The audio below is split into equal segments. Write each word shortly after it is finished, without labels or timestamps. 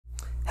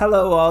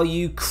Hello, all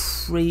you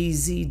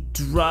crazy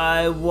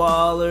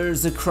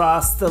drywallers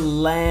across the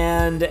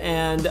land,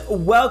 and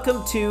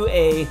welcome to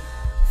a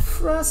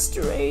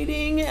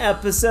frustrating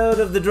episode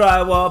of the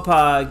Drywall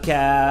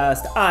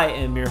Podcast. I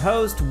am your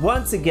host,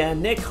 once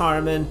again, Nick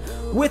Harmon.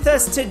 With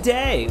us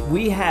today,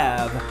 we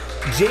have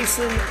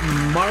Jason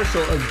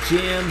Marshall of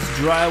Jams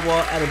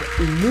Drywall out of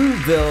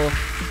Louisville,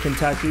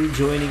 Kentucky,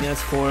 joining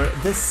us for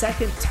the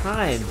second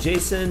time.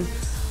 Jason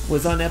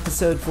was on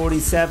episode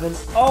 47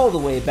 all the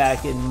way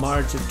back in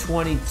March of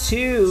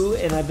 22,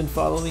 and I've been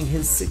following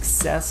his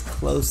success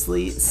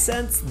closely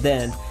since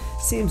then.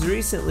 Seems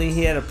recently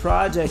he had a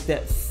project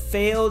that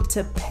failed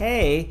to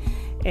pay,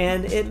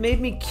 and it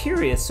made me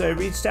curious, so I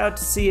reached out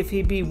to see if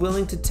he'd be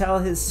willing to tell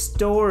his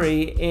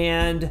story,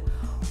 and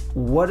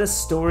what a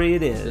story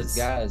it is. This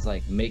guy is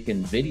like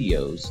making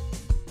videos,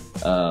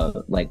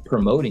 like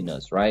promoting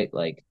us, right?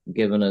 Like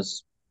giving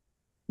us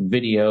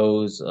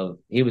videos of,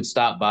 he would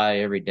stop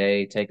by every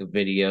day, take a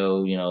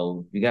video,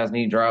 you guys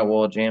need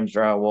drywall, Jams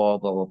Drywall,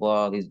 blah, blah,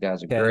 blah. These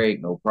guys are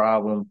great, no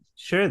problem.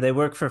 Sure, they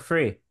work for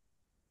free.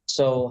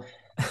 So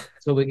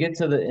we get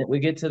to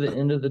the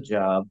end of the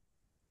job,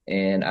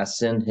 and I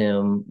send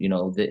him,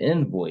 the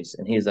invoice,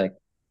 and he's like,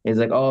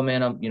 oh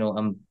man,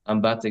 I'm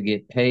about to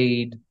get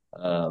paid.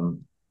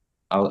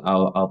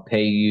 I'll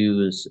pay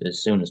you as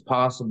soon as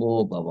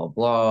possible, blah, blah,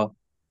 blah.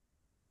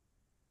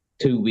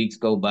 2 weeks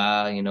go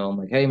by, I'm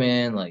like, hey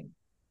man, like,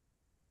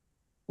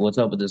 what's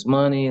up with this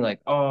money? Like,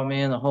 oh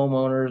man, the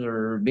homeowners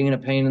are being a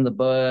pain in the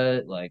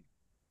butt. Like,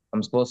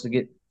 I'm supposed to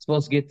get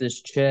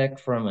this check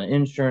from an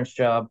insurance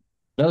job.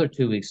 Another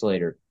 2 weeks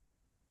later.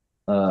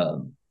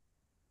 Well,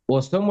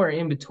 somewhere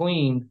in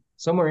between,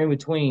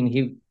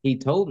 he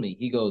told me,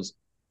 he goes,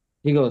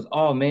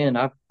 oh man,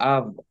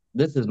 I've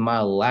this is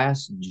my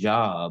last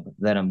job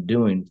that I'm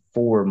doing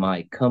for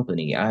my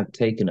company. I've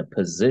taken a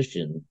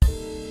position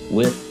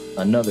with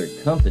another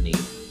company,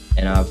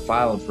 and I've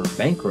filed for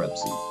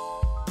bankruptcy.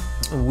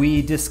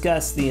 We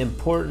discussed the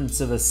importance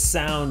of a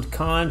sound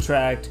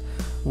contract,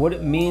 what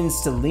it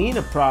means to lien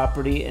a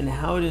property, and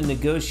how to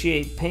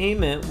negotiate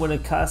payment when a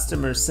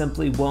customer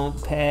simply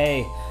won't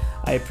pay.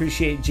 I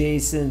appreciate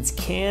Jason's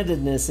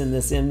candidness in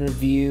this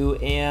interview,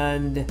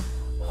 and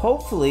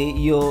hopefully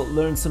you'll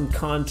learn some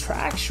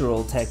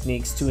contractual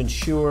techniques to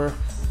ensure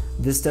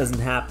this doesn't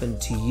happen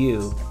to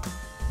you.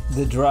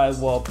 The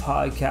Drywall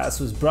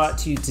Podcast was brought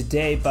to you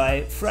today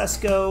by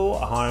Fresco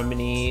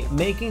Harmony,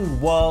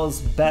 making walls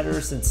better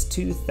since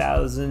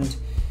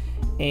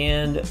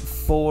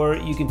 2004.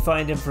 You can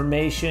find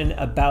information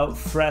about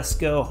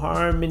Fresco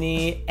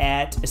Harmony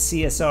at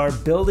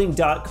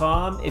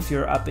csrbuilding.com if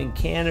you're up in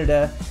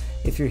Canada.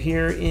 If you're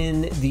here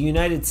in the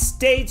United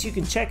States, you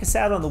can check us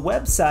out on the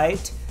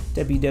website,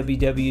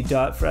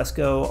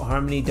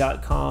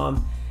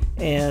 www.frescoharmony.com,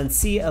 and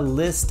see a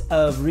list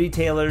of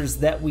retailers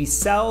that we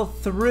sell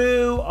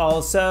through.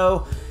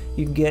 Also,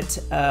 you can get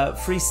a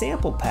free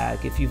sample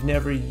pack if you've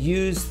never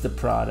used the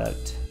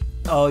product.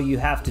 All you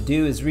have to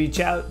do is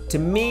reach out to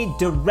me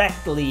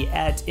directly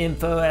at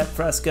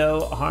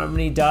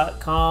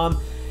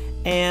info@frescoharmony.com,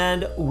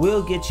 and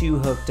we'll get you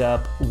hooked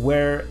up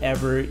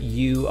wherever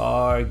you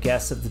are.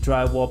 Guests of the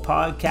Drywall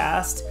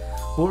Podcast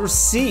will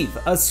receive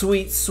a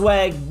sweet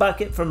swag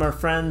bucket from our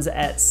friends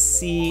at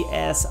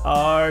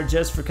CSR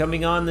just for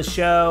coming on the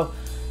show.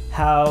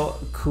 How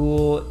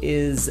cool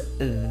is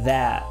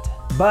that?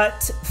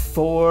 But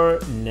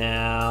for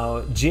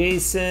now,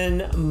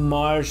 Jason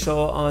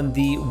Marshall on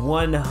the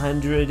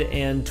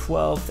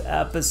 112th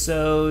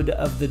episode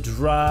of the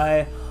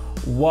Drywall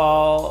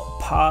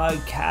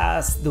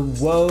Podcast, the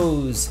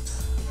woes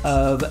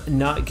of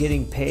not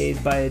getting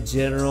paid by a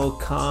general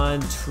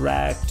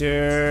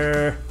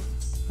contractor.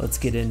 Let's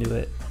get into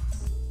it.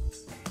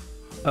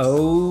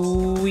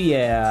 Oh,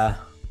 yeah.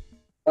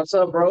 What's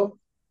up, bro?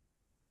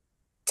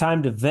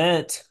 Time to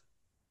vent.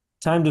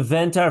 Time to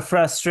vent our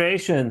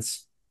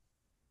frustrations.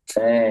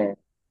 Man,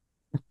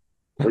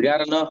 we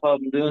got enough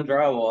of them doing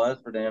drywall,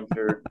 that's for damn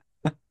sure.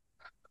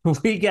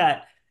 We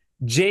got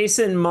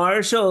Jason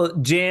Marshall,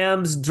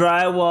 Jams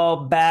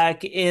Drywall,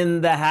 back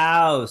in the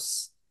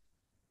house.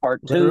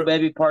 Part two,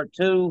 baby, part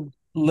two.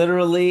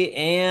 Literally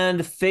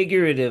and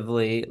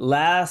figuratively.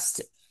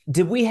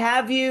 Did we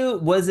have you,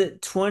 was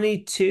it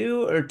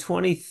 22 or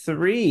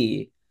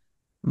 23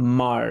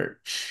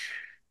 March?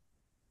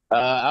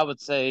 I would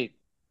say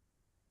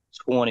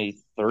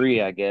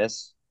 23, I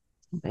guess.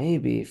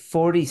 Maybe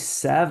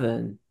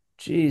 47.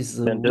 Jeez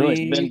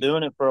Louise. Been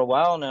doing it for a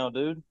while now,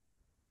 dude.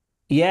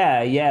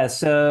 Yeah.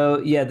 So,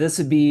 yeah, this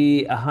would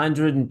be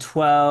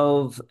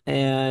 112,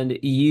 and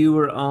you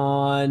were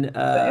on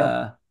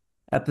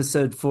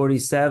episode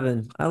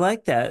 47. I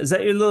like that. Is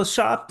that your little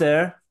shop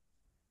there?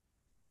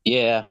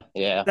 Yeah.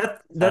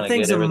 That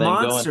thing's a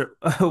monster.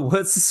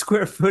 What's the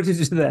square footage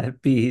of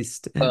that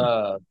beast?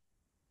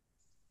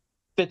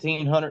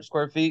 1,500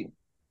 square feet.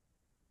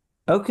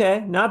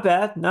 Okay, not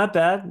bad.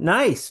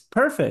 Nice,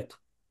 perfect.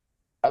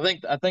 I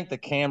think the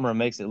camera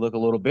makes it look a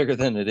little bigger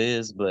than it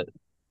is, but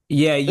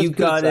Yeah, it's good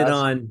size.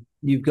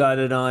 you've got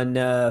it on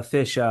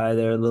fisheye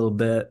there a little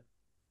bit.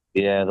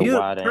 Yeah, the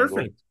wide angle.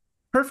 Perfect.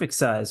 perfect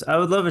size. I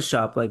would love a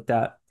shop like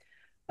that.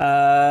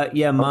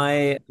 Yeah,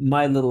 my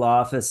little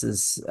office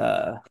is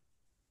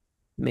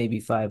maybe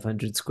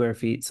 500 square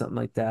feet, something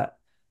like that.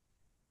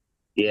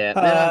 Yeah,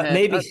 man,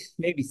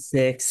 Maybe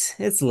six.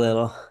 It's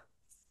little.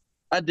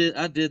 I did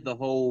the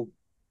whole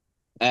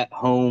at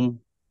home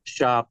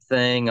shop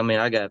thing. I mean,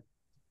 I got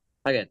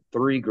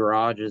three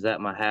garages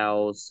at my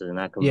house, and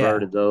I Yeah.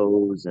 converted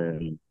those,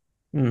 and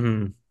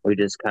Hmm. we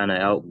just kind of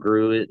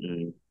outgrew it,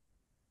 and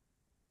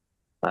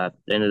I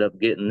ended up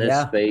getting this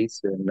Yeah.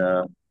 space, and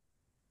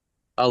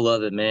I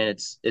love it, man.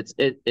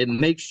 It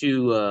makes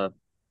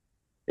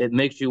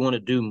you want to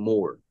do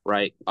more,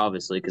 right?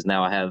 Obviously, because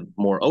now I have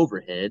more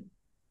overhead,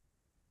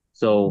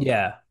 so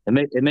Yeah.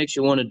 it makes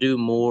you want to do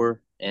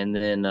more. And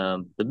then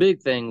the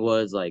big thing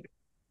was like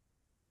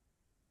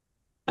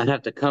I'd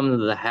have to come to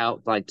the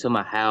house, like to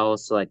my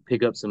house, like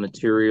pick up some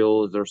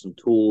materials or some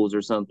tools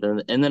or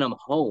something, and then I'm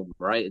home,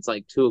 right? It's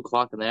like 2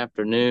 o'clock in the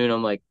afternoon.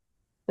 I'm like,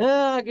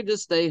 I could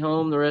just stay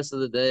home the rest of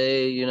the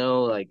day,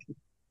 like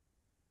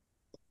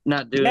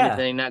not do Yeah.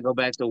 anything, not go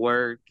back to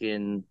work.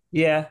 And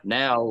Yeah.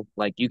 now,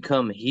 like you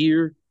come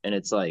here, and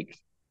it's like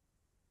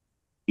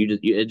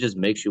it just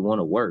makes you want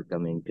to work. I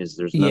mean, because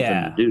there's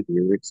nothing to Yeah. do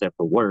here except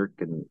for work,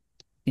 and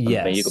I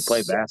mean, you can play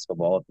Yes.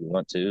 basketball if you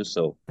want to.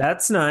 So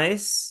That's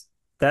nice.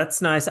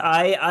 That's nice.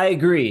 I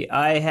agree.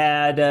 I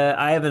have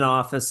an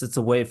office that's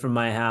away from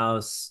my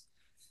house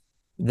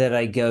that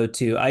I go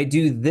to. I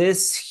do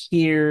this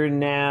here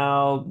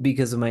now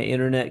because of my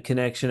internet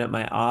connection at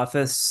my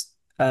office.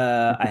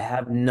 I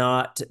have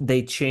not,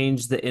 they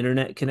changed the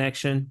internet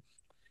connection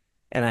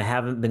and I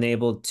haven't been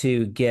able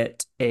to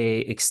get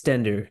a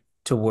extender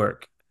to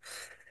work.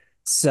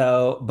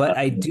 So, but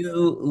I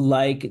do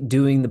like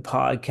doing the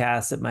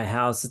podcast at my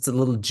house. It's a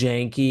little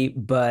janky,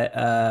 but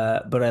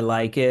I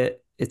like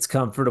it. It's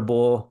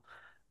comfortable.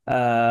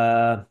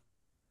 Uh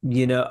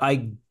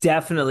I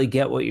definitely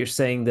get what you're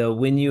saying though.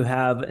 When you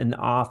have an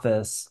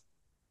office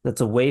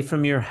that's away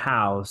from your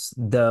house,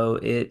 though,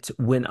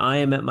 when I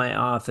am at my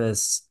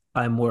office,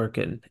 I'm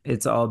working.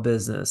 It's all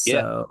business.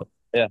 yeah, So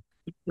yeah,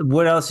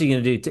 what else are you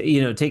gonna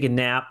do? Take a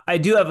nap. I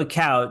do have a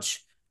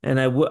couch, and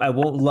I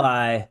won't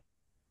lie.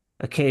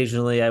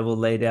 Occasionally, I will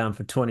lay down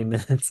for 20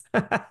 minutes.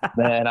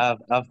 man, I've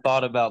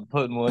thought about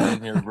putting one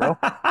in here, bro.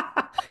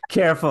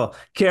 Careful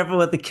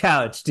with the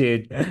couch,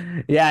 dude.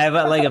 Yeah, I have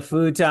like a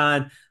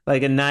futon,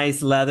 like a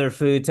nice leather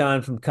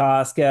futon from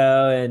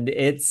Costco, and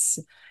it's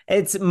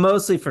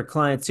mostly for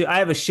clients too. I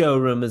have a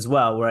showroom as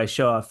well where I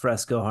show off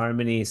Fresco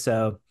Harmony,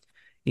 so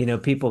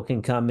people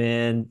can come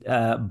in,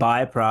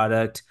 buy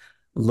product,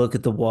 look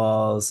at the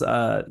walls.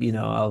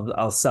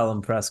 I'll sell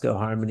them Fresco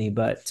Harmony,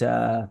 but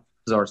This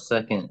is our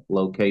second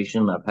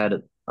location. I've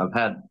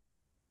had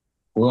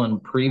one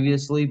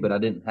previously, but I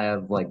didn't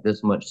have like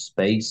this much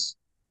space.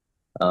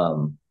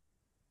 Um,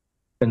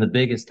 and the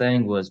biggest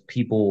thing was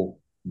people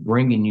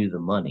bringing you the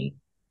money.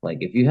 Like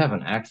if you have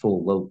an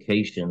actual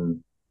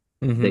location,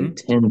 they mhm.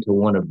 tend to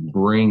want to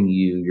bring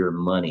you your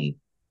money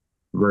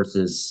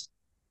versus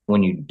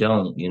when you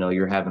don't,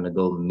 you're having to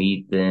go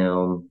meet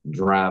them,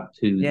 drive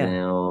to Yeah.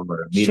 them,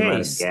 or meet them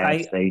at a Chase.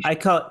 gas I station.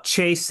 call it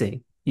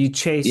chasing. You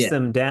chase Yeah,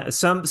 them down.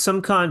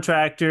 Some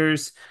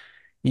contractors,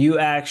 you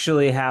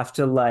actually have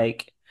to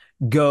like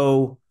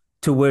go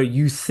to where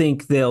you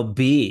think they'll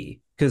be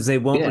because yeah,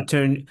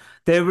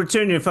 they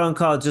return your phone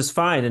call just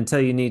fine until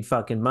you need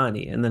fucking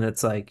money. And then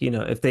it's like,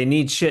 if they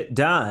need shit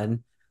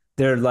done,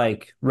 they're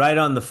like right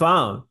on the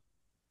phone.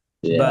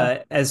 yeah,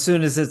 But as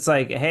soon as it's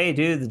like, hey,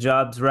 dude, the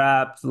job's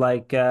wrapped,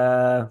 like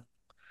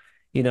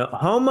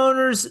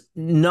homeowners,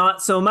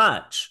 not so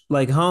much.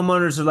 Like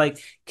homeowners are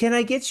like, can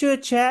I get you a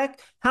check?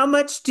 How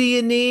much do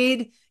you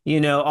need?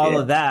 All yeah.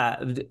 of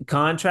that.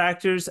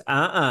 Contractors, dude.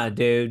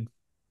 Yeah.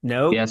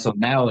 Nope. So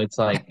now it's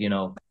like,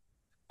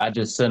 I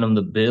just send them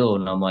the bill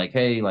and I'm like,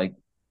 hey, like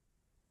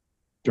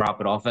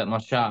drop it off at my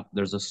shop.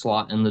 There's a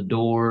slot in the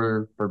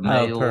door for Oh,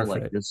 mail.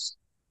 Like perfect. just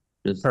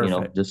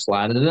Perfect. just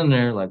slide it in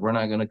there. Like we're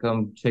not gonna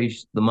come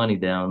chase the money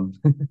down.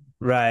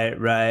 Right,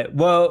 right.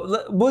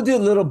 Well, we'll do a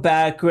little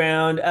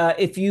background.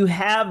 If you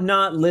have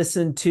not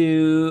listened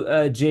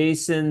to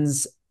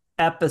Jason's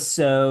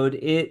episode,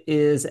 it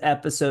is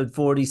episode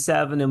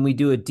 47, and we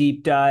do a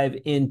deep dive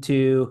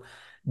into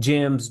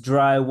Jim's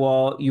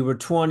drywall. You were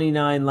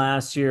 29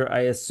 last year.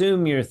 I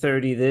assume you're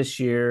 30 this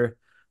year,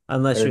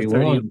 unless you're 30.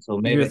 31. So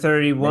You're maybe it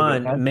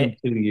 31. has been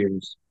 2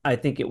 years. I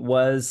think it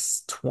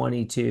was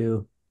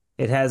 22.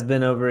 It has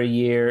been over a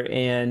year,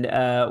 and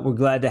we're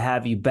glad to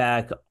have you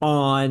back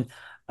on.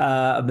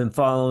 I've been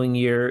following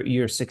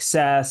your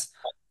success.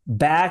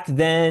 Back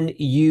then,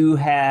 you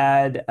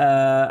had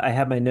I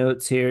have my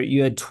notes here.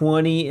 You had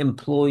 20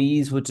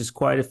 employees, which is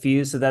quite a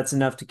few, so that's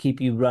enough to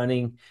keep you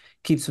running,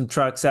 keep some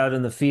trucks out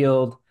in the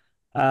field.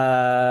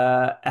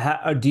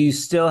 Do you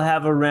still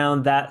have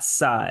around that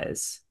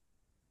size?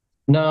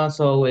 No,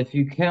 so if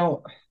you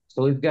count,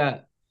 so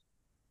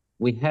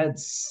we had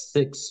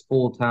six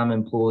full-time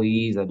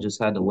employees. I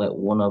just had to let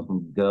one of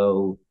them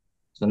go.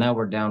 So now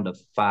we're down to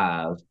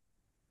five.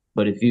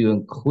 But if you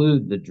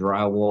include the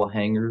drywall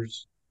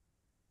hangers,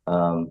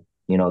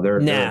 they're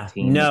a Nah,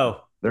 team of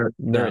no. They're a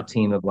No,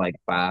 team of like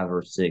 5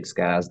 or 6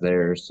 guys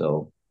there,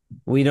 so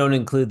we don't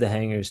include the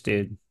hangers,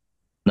 dude.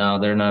 no,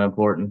 they're not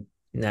important.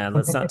 Nah,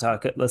 let's not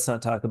talk. Let's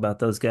not talk about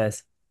those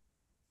guys.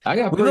 I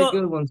got We've pretty all,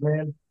 good ones,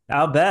 man.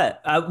 I'll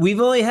bet.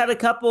 We've only had a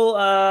couple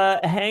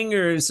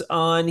hangers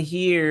on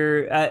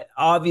here.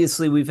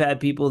 Obviously, we've had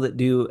people that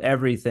do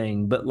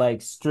everything, but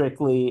like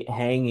strictly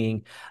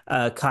hanging.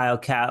 Kyle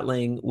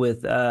Catling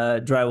with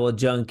Drywall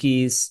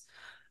Junkies.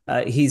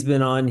 He's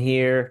been on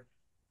here.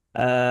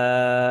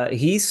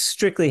 He's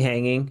strictly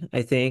hanging,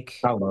 I think.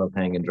 I love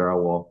hanging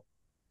drywall.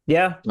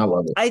 Yeah. I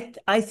love it.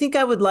 I think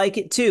I would like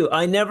it too.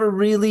 I never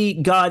really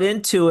got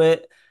into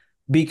it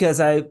because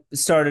I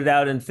started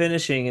out in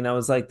finishing and I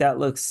was like, that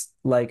looks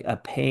like a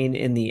pain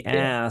in the Yeah,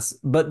 ass.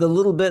 But the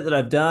little bit that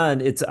I've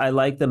done, I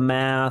like the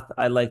math,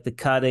 I like the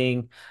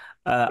cutting.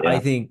 yeah. I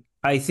think,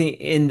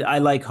 and I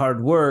like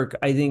hard work.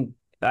 I think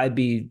I'd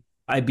be,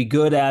 I'd be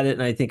good at it,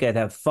 and I think I'd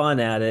have fun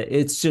at it.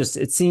 It's just,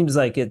 it seems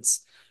like It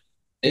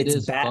it's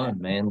is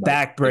fun, man. Like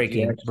back if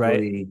you breaking, right?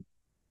 actually,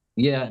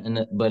 yeah,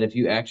 but if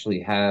you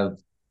actually have,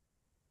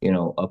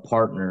 a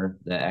partner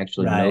that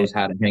actually knows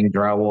Right. how to hang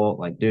drywall,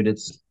 like, dude,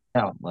 it's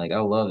out. Like, I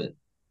love it.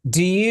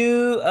 Do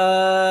you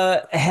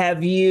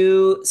have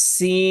you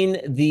seen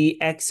the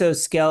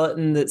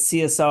exoskeleton that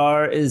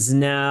CSR is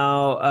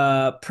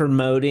now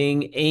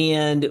promoting,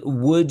 and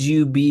would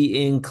you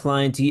be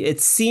inclined to?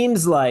 It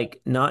seems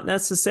like not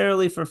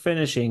necessarily for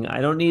finishing. I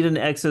don't need an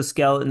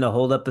exoskeleton to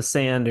hold up a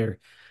sander,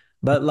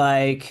 but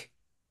like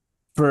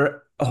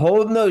for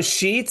holding those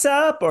sheets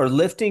up or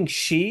lifting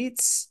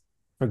sheets,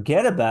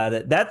 forget about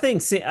it. That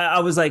thing, I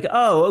was like,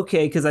 oh,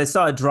 okay, because I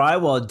saw a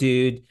drywall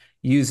dude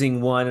using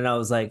one, and I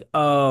was like,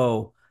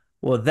 oh,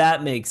 well,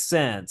 that makes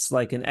sense.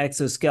 Like an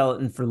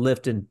exoskeleton for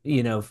lifting,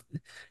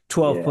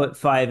 12 Yeah. foot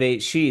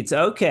 5'8" sheets.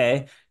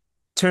 Okay,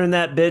 turn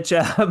that bitch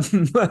up.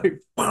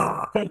 Like,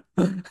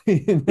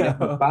 you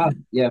know.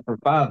 For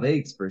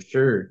 5/8 for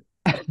sure.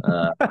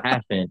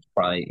 Half inch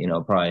probably,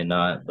 probably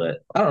not.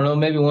 But I don't know.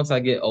 Maybe once I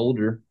get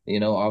older,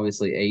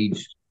 obviously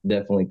age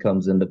definitely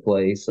comes into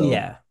play. So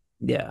Yeah,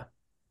 yeah.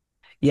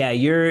 Yeah,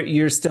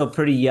 you're still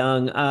pretty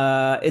young.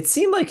 It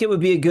seemed like it would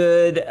be a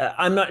good.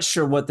 I'm not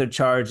sure what they're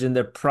charging.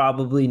 They're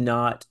probably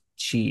not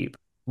cheap,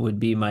 would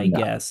be my no,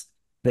 guess.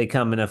 They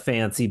come in a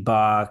fancy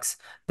box.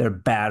 They're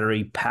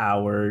battery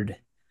powered.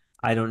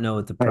 I don't know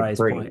what the probably price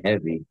pretty point.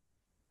 heavy.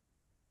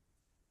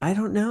 I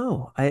don't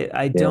know.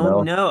 I You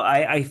don't know, know.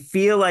 I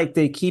feel like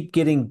they keep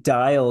getting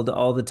dialed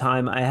all the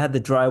time. I had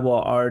the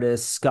drywall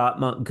artist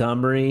Scott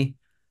Montgomery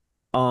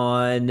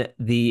on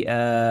the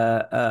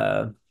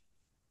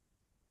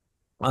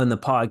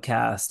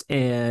podcast,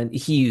 and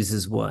he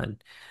uses one,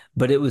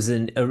 but it was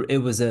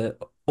a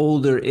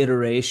older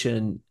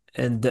iteration,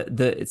 and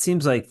the it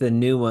seems like the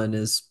new one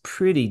is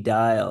pretty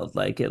dialed.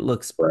 Like right? it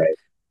looks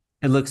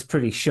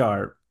pretty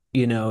sharp,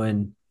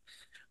 and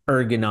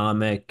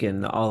ergonomic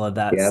and all of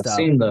that Yeah, stuff.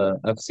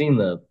 I've seen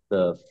the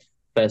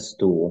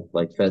Festool,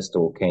 like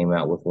Festool came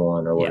out with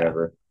one or Yeah,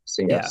 whatever.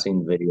 I've yeah.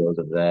 seen videos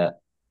of that.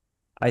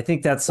 I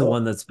think that's the But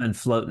one that's been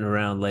floating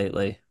around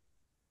lately.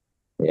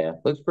 yeah,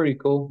 looks pretty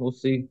cool. We'll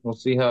see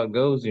how it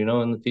goes, in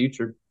the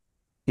future.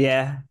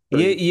 Yeah.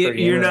 Pretty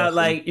interesting. You're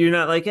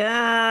not like,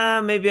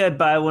 maybe I'd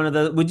buy one of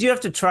those. Would you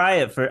have to try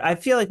it first? I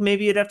feel like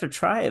maybe you'd have to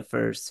try it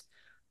first.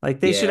 Like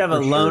Yeah,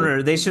 for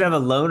sure. they should have a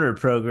loaner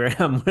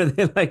program where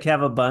they like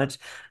have a bunch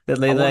that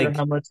I they wonder how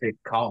like. much it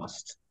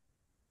cost.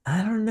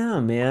 I don't know,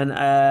 man.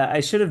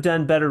 I should have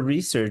done better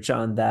research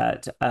on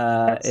that.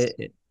 That's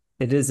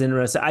It is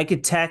interesting. I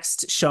could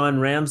text Sean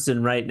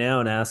Ramsden right now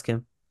and ask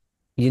him.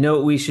 You know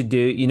what we should do?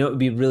 You know, it would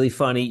be really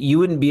funny. You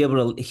wouldn't be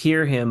able to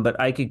hear him, but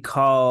I could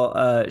call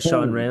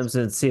Sean Hey,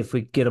 Ramsden and see if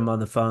we could get him on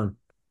the phone.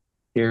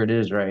 here it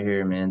is right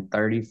here, man.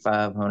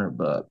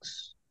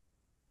 $3,500.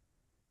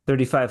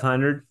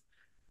 3,500.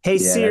 Yeah, Hey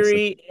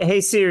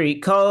Siri,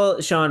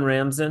 call Sean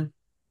Ramsden.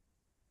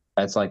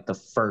 that's like the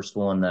first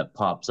one that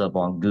pops up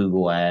on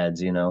Google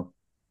ads. You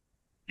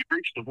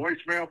reached the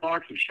voicemail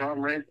box of Sean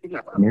Rankin.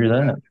 You hear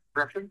that?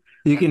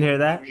 You can hear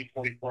that?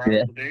 24 Yeah.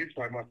 hours a day,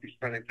 so I must be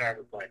spending time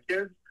with my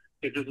kids.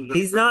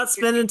 He's not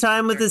spending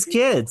time with his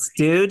kids,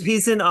 dude.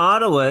 He's in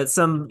Ottawa at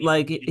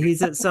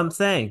he's at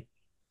something.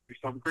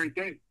 Some great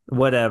day.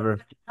 Whatever.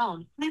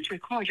 Tone, please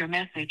record your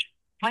message.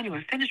 When you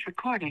are finished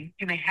recording,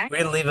 you may hang We're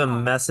gonna leave him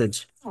a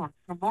message. for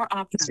more Let's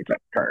options. see if I can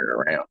turn it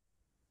around.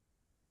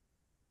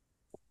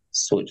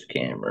 Switch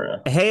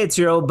camera. Hey, it's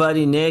your old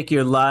buddy Nick.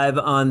 You're live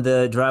on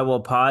the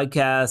Drywall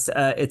podcast.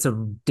 It's a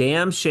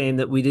damn shame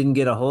that we didn't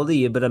get a hold of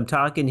you, but I'm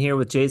talking here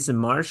with Jason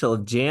Marshall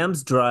of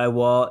Jams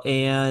Drywall,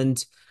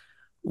 and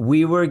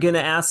we were going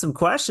to ask some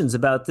questions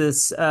about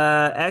this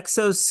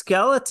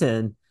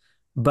exoskeleton,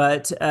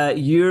 but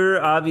you're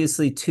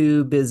obviously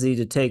too busy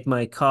to take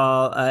my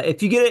call.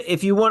 If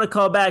you want to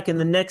call back in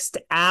the next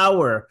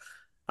hour,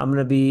 I'm going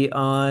to be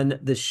on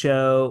the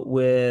show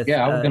with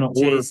Yeah, I was gonna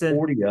order Jason.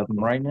 40 of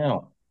them right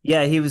now.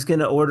 Yeah, he was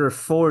going to order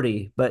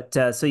 40, but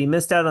so you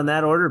missed out on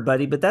that order,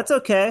 buddy, but that's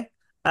okay.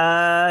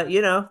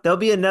 There'll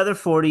be another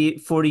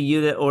 40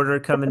 unit order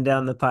coming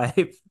down the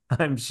pipe.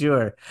 I'm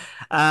sure.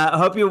 I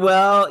hope you're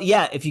well.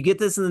 Yeah, if you get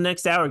this in the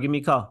next hour, give me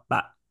a call.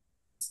 Bye.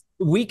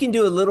 We can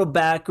do a little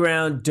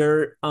background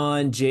dirt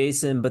on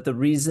Jason, but the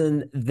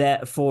reason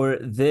that for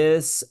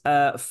this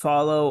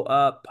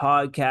follow-up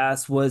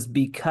podcast was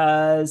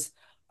because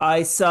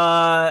I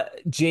saw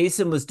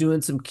Jason was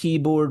doing some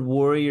keyboard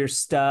warrior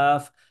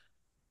stuff,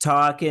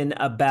 talking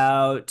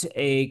about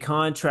a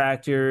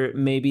contractor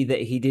maybe that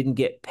he didn't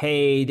get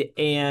paid,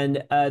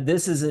 and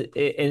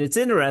it's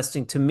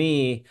interesting to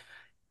me,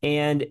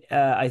 and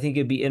I think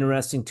it'd be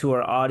interesting to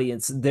our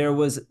audience.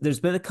 There's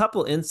been a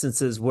couple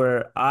instances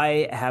where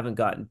I haven't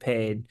gotten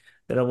paid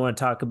that I want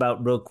to talk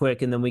about real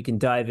quick, and then we can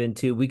dive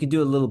into. We can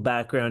do a little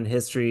background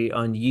history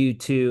on you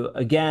too.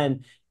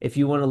 Again, if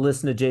you want to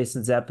listen to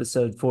Jason's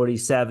episode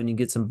 47, you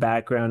get some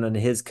background on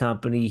his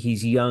company.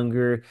 He's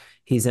younger,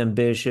 he's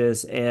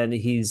ambitious, and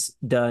he's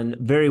done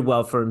very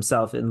well for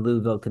himself in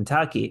Louisville,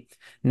 Kentucky,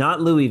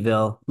 not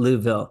Louisville,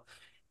 Louisville,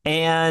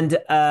 and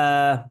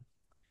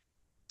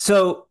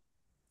so.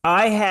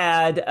 I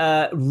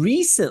had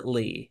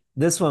recently,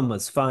 this one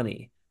was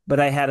funny, but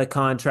I had a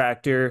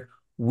contractor.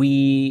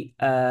 We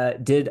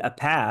did a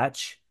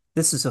patch.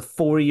 This is a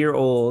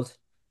 4-year-old,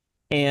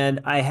 and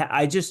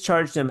I just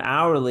charged him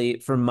hourly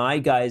for my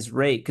guy's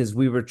rate because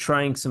we were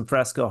trying some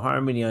Fresco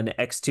Harmony on the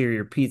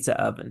exterior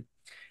pizza oven,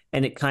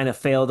 and it kind of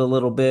failed a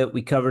little bit.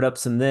 We covered up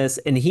some this,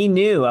 and he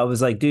knew. I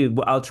was like, dude,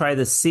 I'll try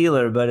the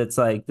sealer, but it's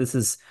like this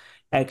is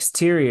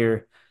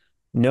exterior,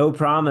 no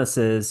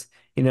promises,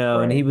 and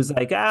he Right. was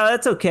like, oh,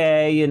 that's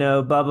okay,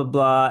 blah, blah,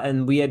 blah.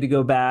 And we had to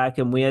go back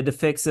and we had to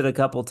fix it a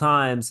couple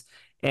times.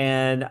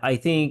 And I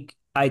think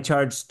I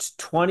charged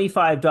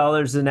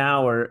 $25 an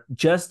hour,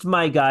 just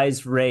my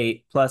guy's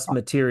rate plus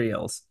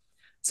materials.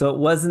 So it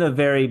wasn't a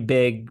very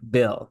big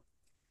bill.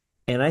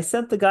 And I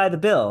sent the guy the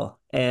bill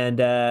and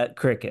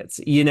crickets,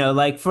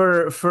 like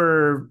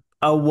for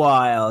a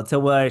while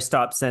till where I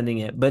stopped sending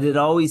it. But it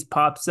always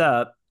pops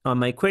up on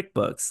my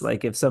QuickBooks,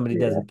 like if somebody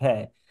Yeah. doesn't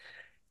pay.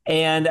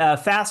 And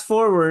fast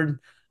forward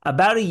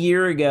about a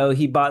year ago,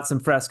 he bought some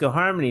Fresco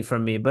Harmony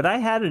from me, but I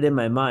had it in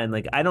my mind.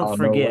 Like, I don't Oh, no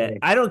forget. way.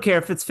 I don't care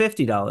if it's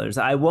 $50.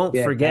 I won't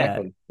Yeah, forget.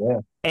 exactly. Yeah.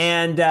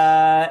 And,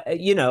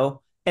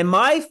 and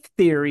my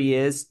theory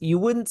is you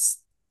wouldn't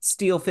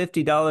steal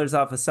 $50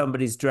 off of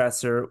somebody's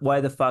dresser. Why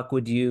the fuck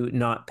would you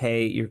not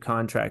pay your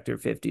contractor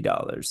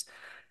 $50?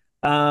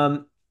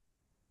 Um,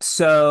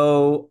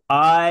 so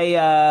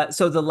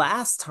the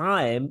last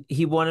time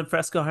he wanted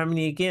Fresco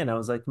Harmony again, I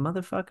was like,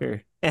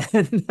 motherfucker.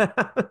 And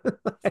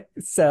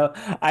so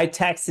I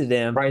texted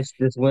him. Price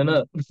just went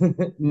up.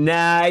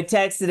 Nah, I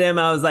texted him.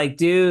 I was like,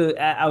 dude,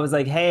 I was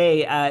like,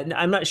 hey,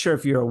 I'm not sure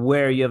if you're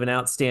aware you have an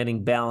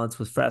outstanding balance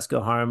with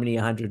Fresco Harmony,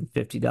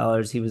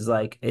 $150. He was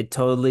like,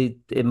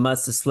 it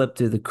must have slipped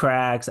through the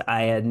cracks.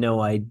 I had no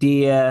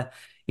idea.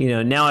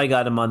 Now I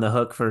got him on the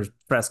hook for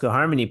Fresco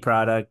Harmony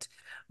product,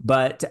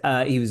 but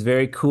he was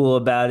very cool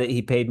about it.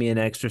 He paid me an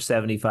extra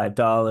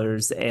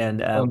 $75,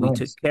 and Oh, we took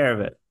nice. care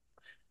of it.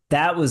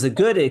 That was a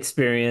good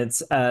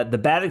experience. The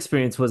bad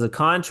experience was a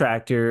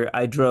contractor.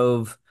 I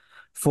drove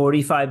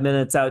 45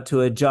 minutes out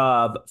to a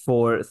job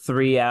for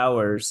 3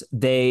 hours.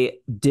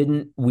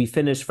 We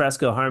finished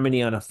Fresco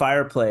Harmony on a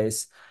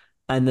fireplace,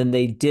 and then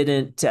they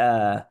didn't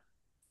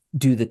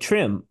do the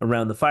trim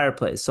around the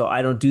fireplace. So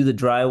I don't do the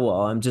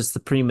drywall. I'm just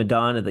the prima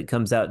donna that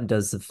comes out and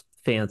does the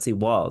fancy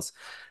walls.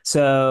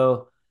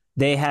 So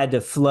they had to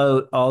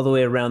float all the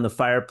way around the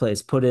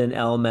fireplace, put in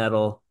L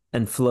metal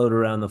and float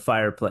around the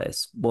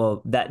fireplace.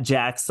 Well, that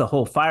jacks the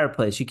whole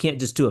fireplace. You can't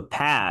just do a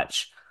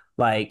patch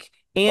and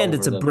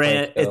Over the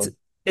Fresco.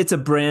 it's a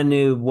brand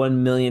new $1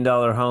 million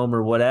home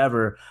or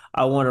whatever.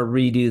 I want to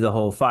redo the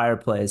whole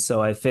fireplace.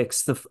 So I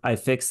fixed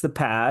the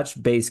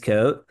patch, base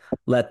coat,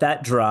 let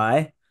that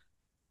dry,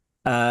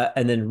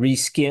 and then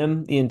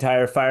reskim the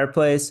entire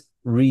fireplace,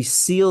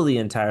 reseal the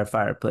entire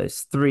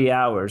fireplace. 3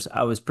 hours.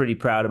 I was pretty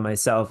proud of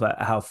myself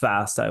at how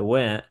fast I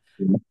went.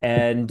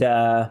 And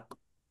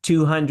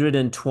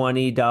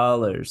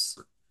 $220,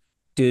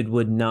 dude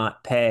would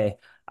not pay.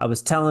 I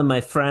was telling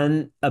my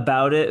friend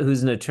about it,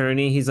 who's an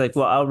attorney. He's like,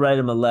 well, I'll write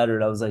him a letter.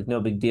 And I was like, no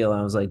big deal. And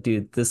I was like,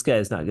 dude, this guy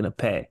is not going to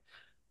pay.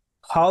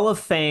 Hall of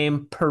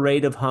Fame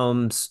Parade of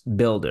Homes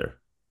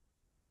builder.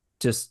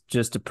 Just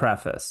to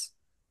preface.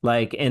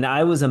 And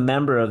I was a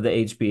member of the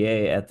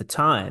HBA at the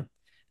time,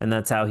 and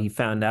that's how he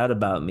found out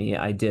about me.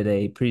 I did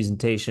a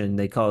presentation,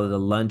 they call it a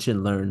lunch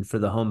and learn for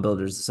the Home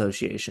Builders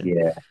Association,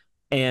 Yeah.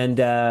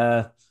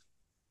 and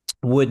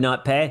would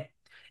not pay.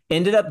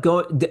 Ended up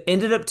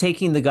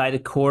taking the guy to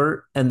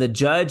court, and the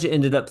judge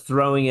ended up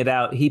throwing it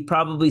out. He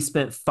probably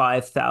spent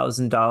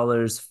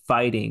 $5,000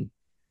 fighting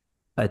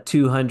a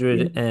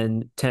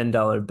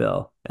 $210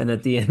 bill. And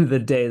at the end of the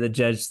day, the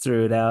judge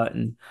threw it out,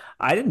 and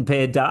I didn't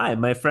pay a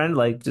dime. My friend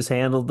just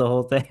handled the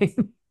whole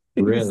thing.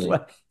 Really?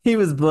 He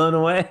was blown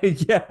away.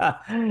 Yeah.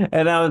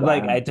 And I was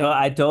like, Wow.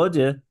 I told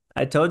you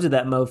that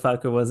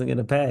motherfucker wasn't going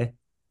to pay.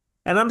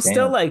 And I'm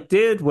still Damn. like,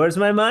 dude, where's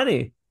my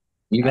money?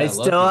 You I got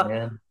lucky, still,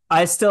 man.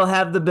 I still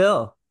have the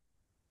bill.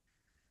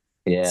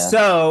 Yeah.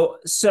 So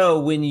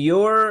when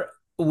you're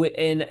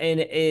and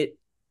it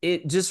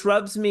it just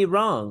rubs me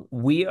wrong.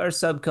 We are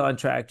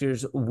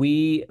subcontractors.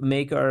 We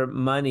make our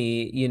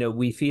money,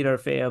 we feed our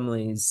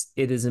families.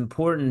 It is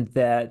important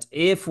that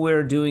if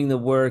we're doing the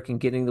work and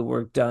getting the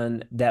work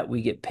done, that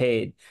we get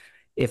paid.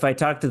 If I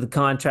talk to the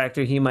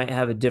contractor, he might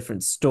have a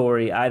different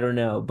story. I don't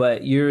know,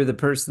 but you're the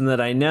person that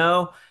I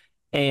know.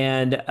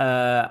 And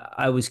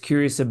I was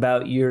curious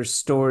about your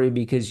story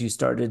because you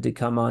started to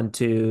come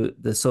onto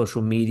the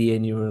social media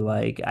and you were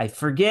like, I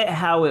forget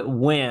how it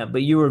went,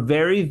 but you were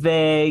very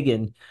vague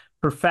and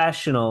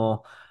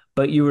professional,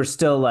 but you were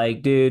still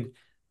like, dude,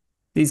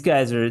 these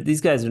guys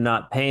are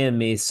not paying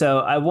me. So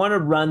I want to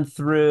run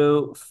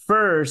through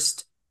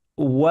first,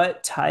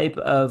 what type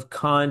of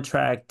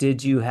contract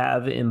did you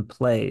have in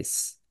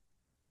place?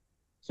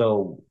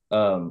 So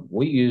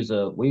we use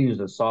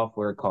a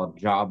software called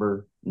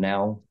Jobber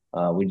now.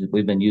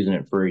 We've been using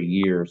it for a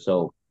year.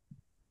 So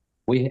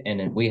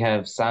we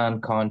have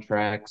signed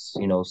contracts,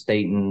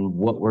 stating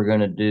what we're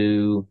gonna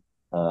do,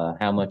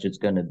 how much it's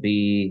gonna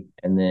be,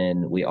 and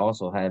then we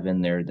also have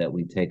in there that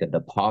we take a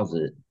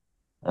deposit,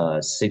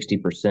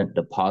 60%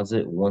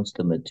 deposit once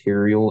the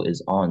material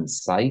is on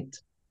site,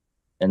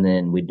 and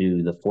then we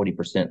do the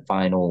 40%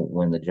 final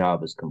when the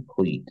job is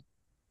complete.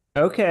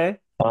 Okay.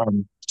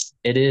 Um,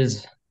 it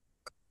is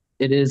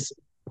it is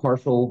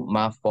partial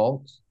my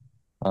fault.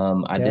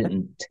 I Okay.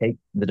 didn't take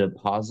the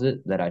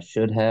deposit that I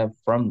should have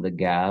from the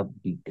guy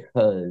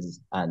because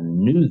I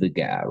knew the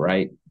guy,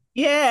 right? So I'm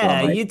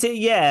Yeah,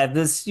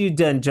 like, you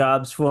done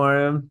jobs for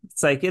him.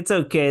 It's like it's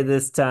okay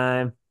this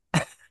time.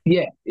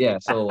 yeah, yeah.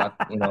 So I,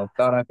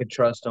 thought I could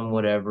trust him,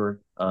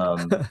 whatever.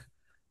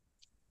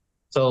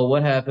 So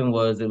what happened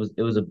was it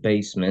was a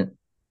basement,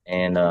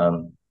 and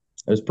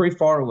it was pretty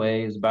far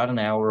away. It was about an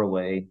hour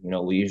away.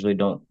 We usually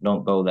don't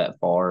go that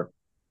far.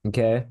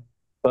 Okay.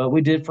 But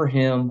we did for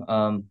him.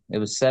 It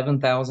was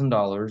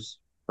 $7,000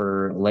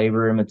 for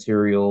labor and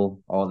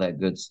material, all that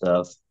good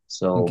stuff.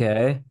 So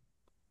Okay.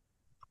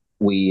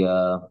 we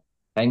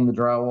hang the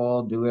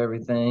drywall, do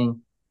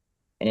everything,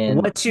 and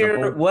What's the your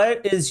whole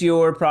what is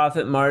your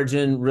profit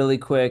margin really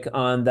quick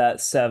on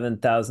that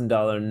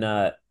 $7,000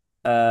 nut?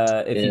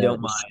 If you uh,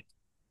 don't mind.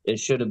 it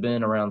should have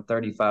been around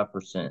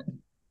 35%.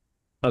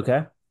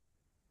 Okay.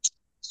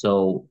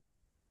 So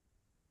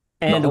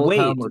the And whole time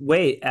wait, we're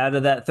wait, out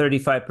of that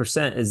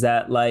 35%, is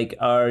that like,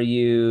 are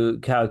you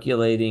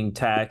calculating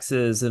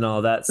taxes and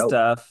all that nope,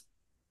 stuff?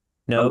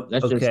 nope,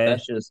 Nope. that's Okay.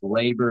 just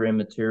labor and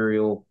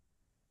material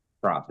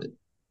profit.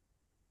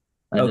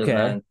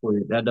 Okay.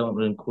 That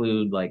don't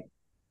include like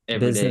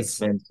everyday Business.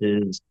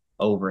 expenses,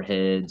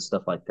 overhead,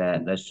 stuff like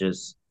that. That's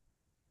just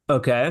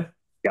Okay.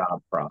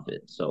 job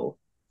profit. So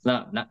it's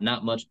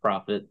not much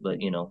profit, but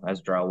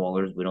as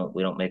drywallers, we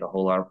don't make a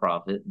whole lot of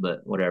profit,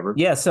 but whatever.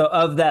 Yeah, so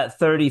of that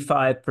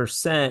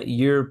 35%,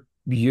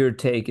 your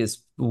take is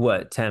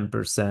what,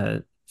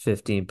 10%,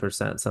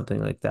 15%, something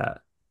like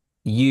that.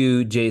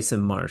 You,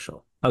 Jason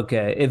Marshall.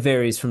 Okay, it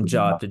varies from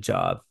job to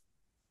job.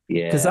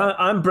 Because Yeah.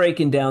 I'm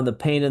breaking down the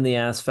pain in the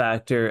ass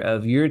factor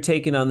of you're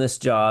taking on this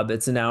job,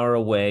 it's an hour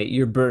away,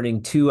 you're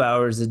burning 2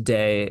 hours a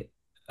day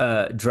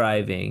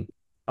driving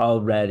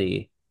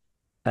already.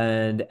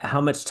 And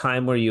how much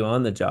time were you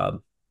on the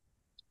job?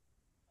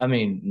 I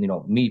mean,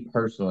 me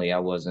personally, I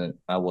wasn't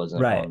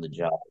Right. on the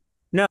job.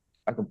 No,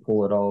 I could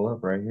pull it all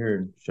up right here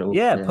and show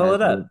yeah, it pull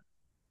it up.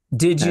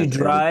 Did you has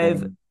drive?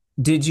 everything.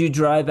 Did you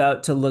drive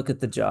out to look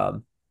at the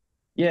job?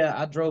 Yeah,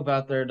 I drove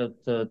out there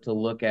to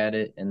look at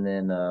it, and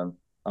then I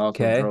also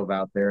Okay. drove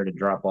out there to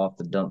drop off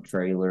the dump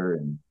trailer,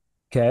 and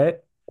Okay.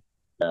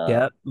 uh,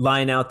 Yeah.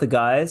 Line out the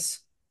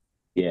guys.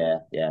 yeah,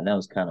 yeah, and that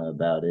was kind of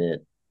about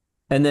it.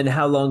 And then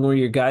how long were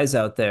your guys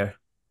out there?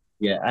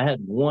 Yeah, I had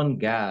one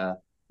guy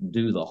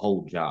do the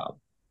whole job,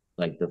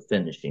 like the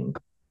finishing.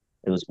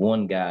 It was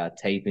one guy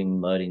taping,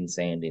 mudding,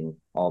 sanding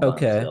all by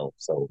Okay. himself.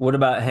 So What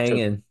about it took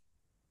hanging?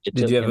 it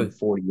Did you took have him a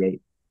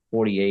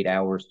 48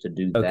 hours to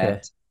do okay.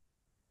 that.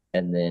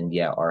 And then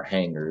yeah, our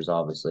hangers,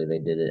 obviously they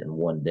did it in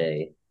one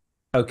day.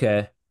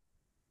 Okay.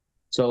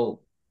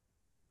 So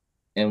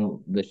and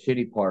the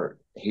shitty part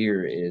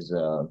here is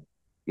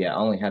yeah, I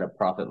only had a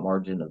profit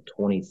margin of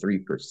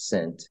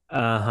 23%, which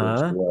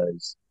Uh-huh.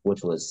 was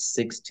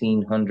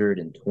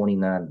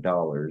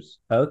 $1,629.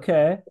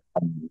 Okay.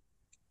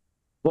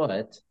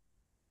 But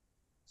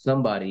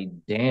somebody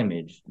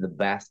damaged the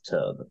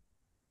bathtub.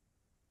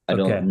 I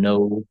don't Okay.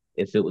 know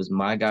if it was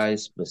my guy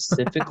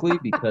specifically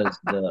because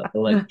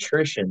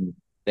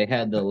they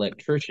had the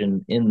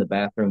electrician in the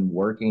bathroom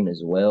working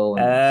as well.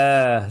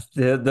 And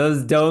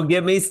Those don't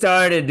get me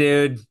started,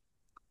 dude.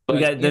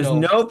 but There's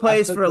no I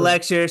place took for the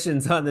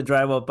electricians on the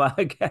Drywall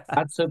podcast.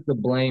 I took the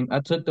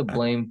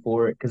blame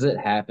for it because it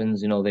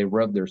happens. They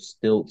rub their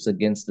stilts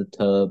against the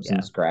tubs and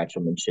Yeah. scratch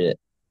them and shit.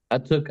 I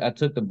took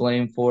the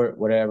blame for it.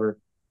 Whatever.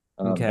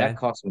 That Okay.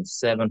 cost me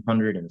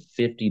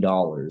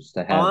 $750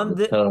 to have On the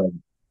the tub.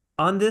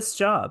 on this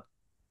job.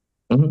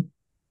 Mhm.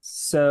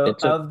 So It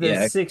took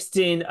yeah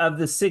of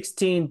the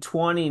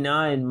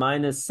 1629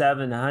 minus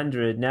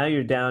 700, now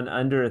you're down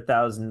under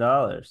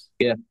 $1,000.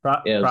 yeah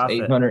yeah it was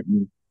Profit.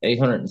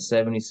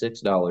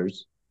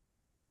 $876.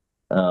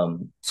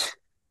 Um,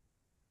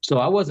 So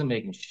I wasn't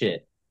making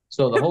shit.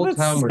 So the whole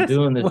time What's we're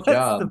doing this what's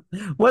job,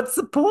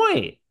 the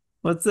point?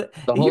 What's the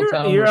the whole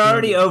time you're we're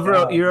doing already this over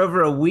job, you're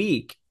over a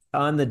week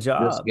on the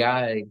this job.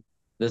 guy,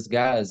 this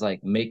guy is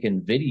like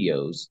making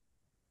videos,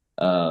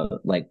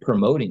 like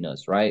promoting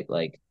us, right?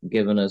 Like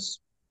giving us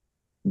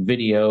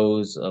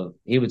videos of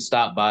he would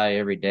stop by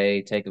every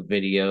day, take a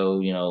video,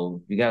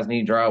 you guys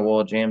need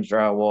drywall, Jams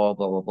drywall,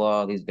 blah blah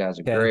blah. These guys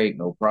are Okay. great,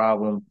 no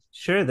problem.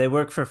 Sure, they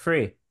work for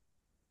free.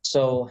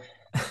 So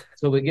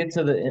we get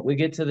to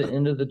the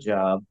end of the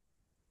job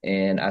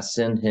and I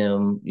send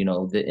him,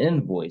 the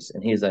invoice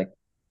and he's like,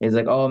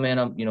 "Oh man,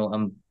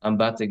 I'm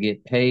about to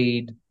get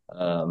paid.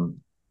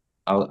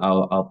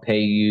 I'll pay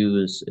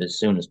you as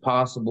soon as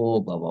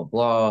possible, blah blah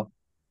blah."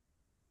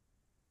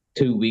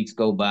 2 weeks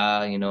go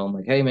by, I'm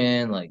like, "Hey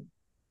man, like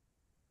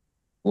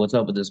what's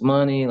up with this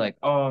money?" Like,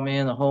 "Oh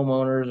man, the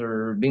homeowners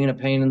are being a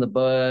pain in the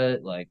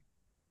butt. Like,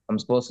 I'm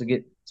supposed to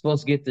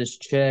get this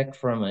check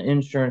from an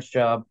insurance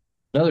job."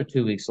 Another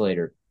 2 weeks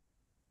later.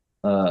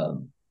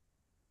 Um,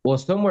 well,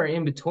 somewhere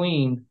in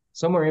between,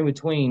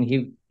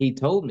 he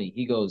told me,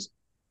 he goes,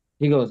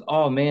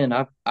 "Oh man,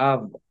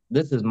 I've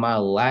this is my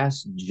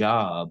last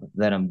job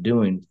that I'm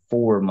doing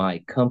for my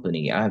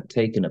company. I've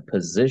taken a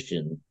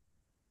position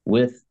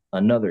with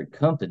another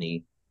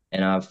company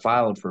and I've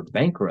filed for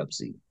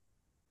bankruptcy."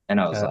 And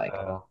I was like,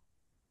 Oh.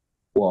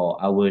 well,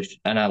 I wish,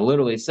 and I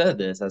literally said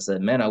this. I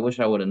said, man, I wish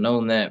I would have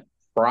known that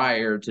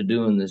prior to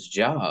doing this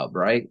job,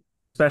 right?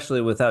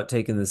 Especially without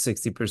taking the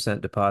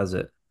 60%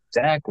 deposit.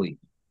 Exactly.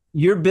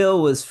 Your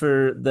bill was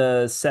for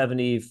the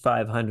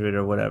 7,500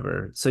 or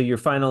whatever. So your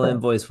final Correct.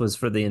 invoice was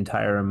for the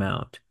entire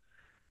amount.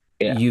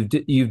 Yeah.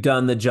 You've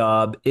done the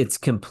job. It's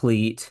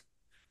complete.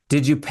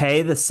 Did you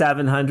pay the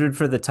 700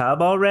 for the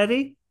tub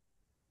already?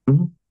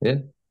 Yeah.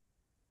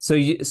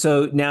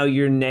 So now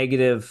you're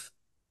negative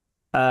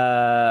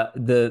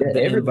Yeah. the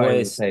Everybody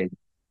was invoice paid.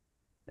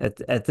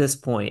 at this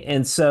point.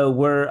 And so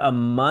we're a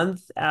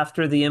month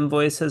after the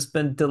invoice has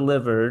been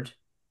delivered.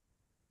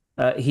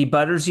 He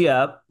butters you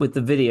up with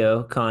the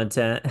video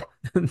content.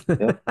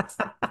 Yep.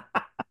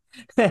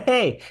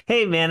 Hey,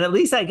 man, at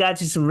least I got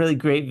you some really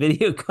great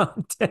video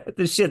content.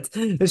 The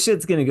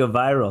shit's gonna go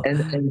viral.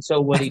 And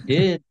so what he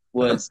did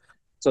was,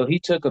 so he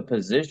took a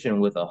position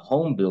with a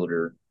home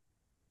builder,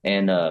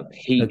 and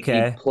he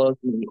Okay.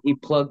 plugged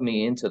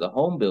me into the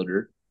home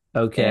builder,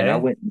 and I Okay.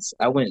 went and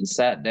I went and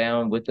sat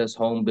down with this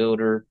home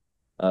builder.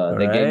 All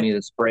They gave me right. the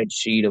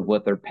spreadsheet of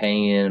what they're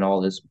paying and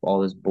all this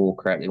bull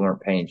crap. They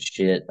weren't paying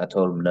shit. I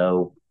told them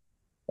no,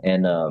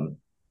 and man,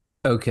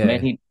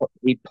 Okay.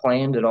 he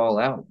planned it all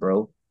out,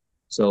 bro.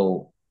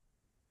 So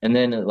and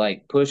then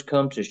like push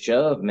come to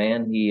shove,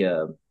 man, he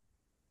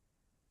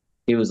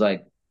was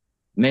like,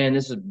 "Man,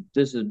 this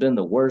has been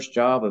the worst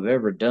job I've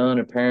ever done.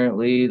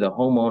 Apparently, the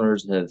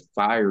homeowners have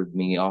fired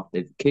me off.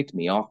 They've kicked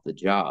me off the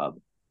job."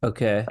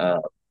 Okay. Uh,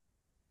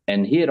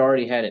 and he had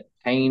already had it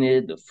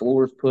painted, the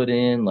floors put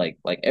in, like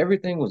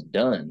everything was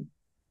done.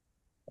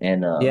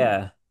 And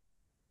Yeah.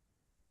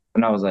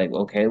 and I was like,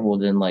 okay, well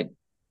then, like,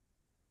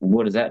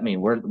 what does that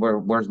mean?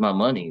 Where's my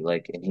money?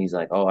 Like, and he's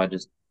like, oh,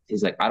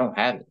 he's like, I don't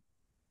have it.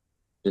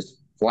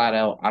 Just flat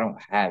out, I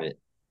don't have it.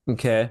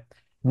 Okay.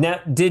 Now,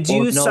 did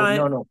Well, you no, sign?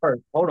 no, no.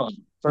 First, hold on.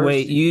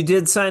 Wait, First, you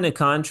did sign a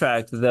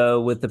contract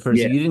though with the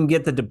person. yeah, You didn't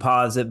get the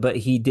deposit, but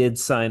he did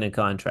sign a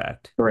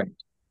contract. correct.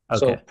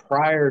 So Okay.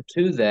 prior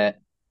to that,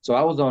 so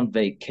I was on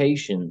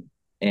vacation,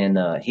 and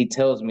he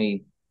tells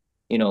me,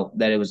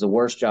 that it was the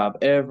worst job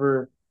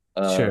ever.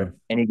 Sure.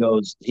 And he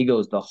goes,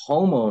 the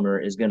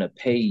homeowner is going to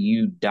pay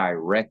you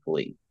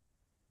directly.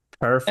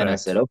 And Perfect. I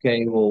said,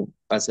 okay, well,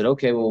 what's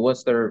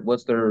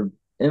their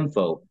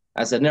info?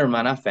 I said, never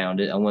mind, I found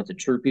it. I went to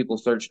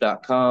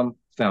truepeoplesearch.com,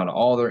 found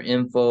all their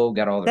info,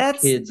 got all their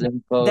That's kids'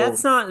 info.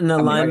 that's not in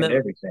I mean, I got alignment.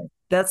 everything.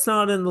 That's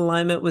not in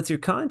alignment with your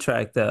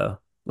contract though.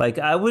 Like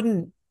I would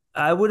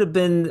have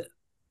been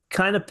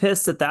kind of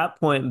pissed at that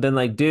point and been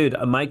like, dude,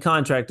 my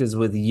contract is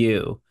with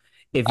you.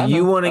 If I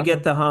you know, want to I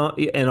get know. the home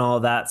and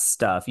all that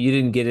stuff, you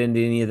didn't get into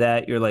any of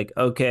that. You're like,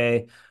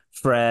 okay,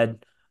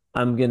 Fred,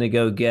 I'm gonna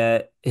go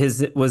get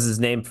his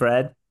name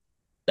Fred?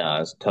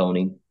 Nah, it's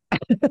Tony.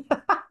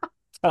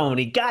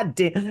 Tony, god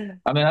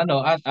damn. I mean, I know,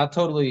 I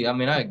totally, I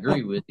mean, I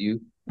agree with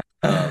you.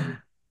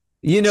 Um,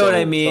 You know what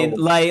I so, mean? so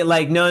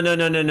Like, no,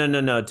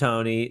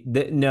 Tony.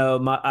 No,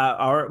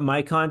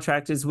 my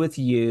contract is with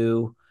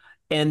you.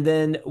 And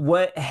then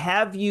what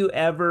have you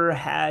ever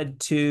had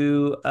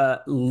to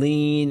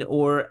lean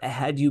or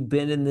had you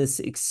been in this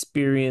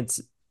experience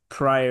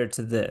prior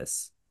to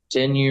this?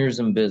 10 years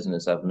in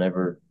business,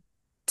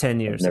 10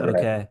 I've years. never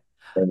had, Okay.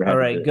 never All had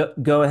to right, do it.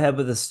 go ahead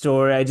with the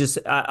story.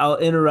 I'll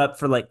interrupt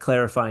for like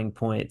clarifying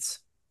points.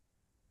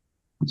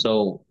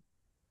 So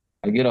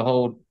I get a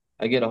hold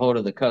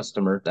of the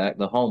customer,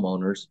 the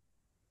homeowners,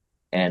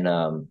 and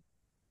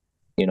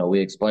we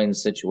explain the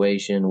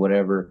situation,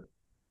 whatever,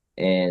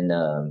 and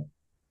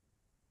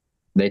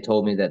they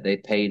told me that they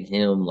paid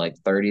him like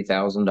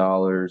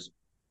 $30,000,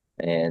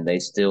 and they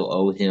still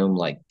owe him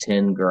like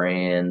 10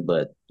 grand,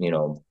 but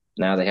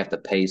now they have to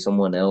pay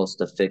someone else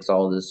to fix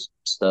all this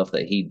stuff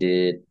that he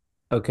did,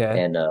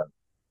 Okay. and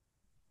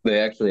they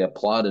actually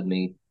applauded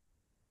me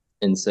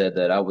and said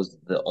that I was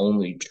the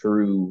only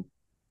true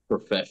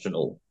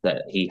professional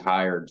that he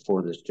hired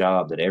for this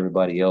job, that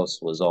everybody else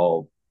was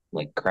all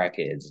like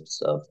crackheads and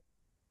stuff.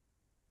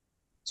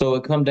 So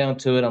it come down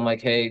to it, I'm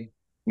like, hey,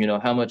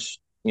 how much,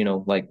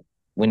 like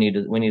we need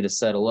to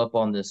settle up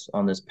on this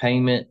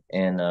payment.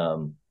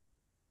 And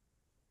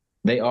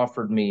they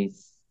offered me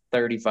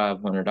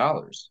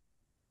 $3,500,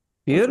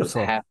 which was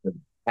Beautiful.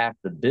 half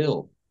the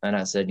bill. And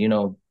I said,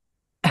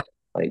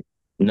 like,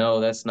 no,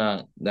 that's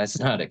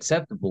not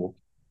acceptable.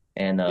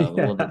 And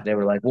well, Yeah. they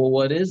were like, well,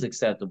 what is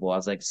acceptable? I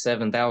was like,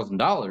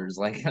 $7,000.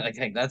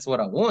 Like that's what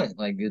I want.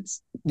 Like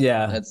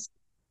Yeah. that's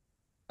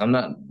I'm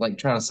not like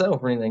trying to settle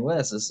for anything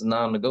less. This is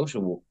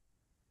non-negotiable.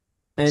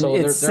 And So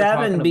it's they're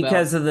seven talking about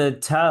because of the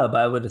tub,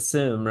 I would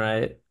assume,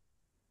 right?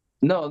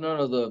 no.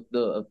 The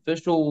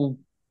official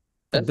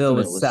The bill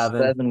estimate was was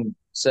seven.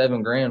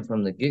 seven grand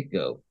from the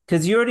get-go.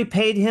 Because you already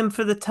paid him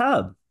for the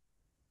tub.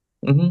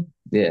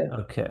 Yeah.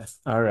 Okay.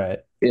 All right.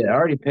 Yeah, I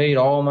already paid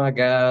all my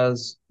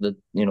guys.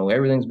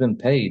 Everything's been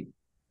paid.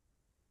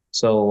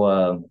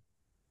 So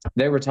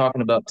they were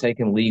talking about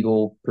taking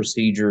legal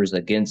procedures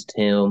against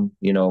him,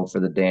 for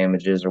the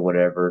damages or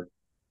whatever.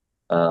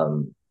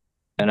 Um,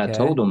 and I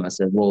told Okay. him, I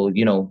said, well,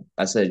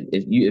 I said,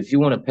 if you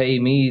want to pay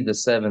me the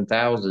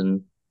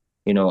 7,000,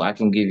 I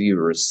can give you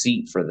a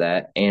receipt for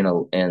that,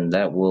 and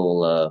that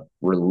will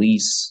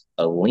release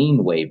a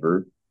lien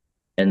waiver,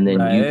 and then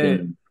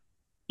Right.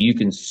 you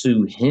can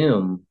sue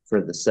him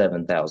for the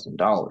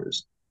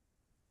 $7,000.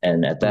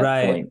 And Right.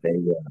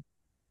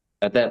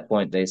 at that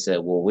point they said,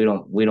 well,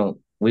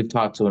 we've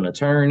talked to an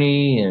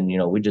attorney,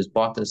 and we just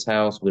bought this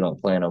house. We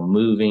don't plan on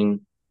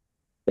moving.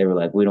 They were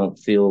like, we don't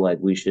feel like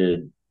we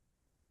should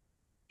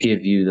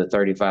give you the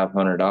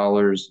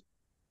 $3,500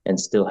 and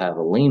still have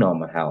a lien on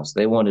my house.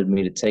 They wanted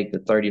me to take the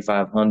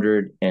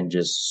 3,500 and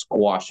just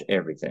squash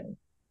everything.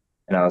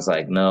 And I was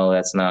like, no,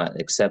 that's not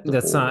That's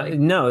acceptable. not, Like,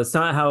 no, it's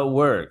not how it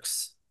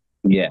works.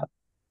 yeah.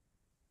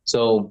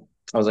 So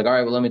I was like, all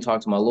right, well, let me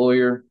talk to my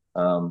lawyer.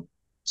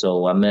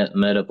 So I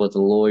met up with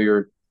the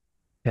lawyer.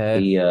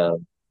 Okay. He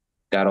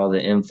got all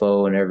the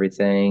info and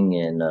everything,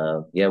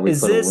 and yeah, we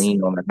Is put a this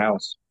lien on the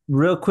house.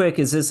 real quick?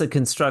 Is this a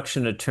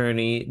construction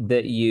attorney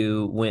that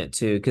you went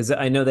to? Because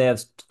I know they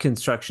have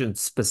construction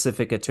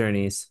specific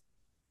attorneys.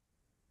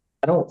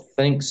 I don't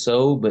think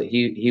so, but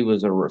he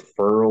was a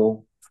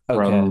referral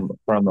Okay.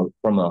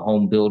 from a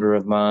home builder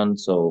of mine,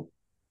 so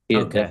he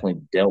had Okay.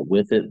 definitely dealt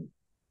with it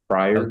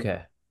prior.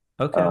 Okay.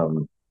 Okay.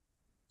 Um,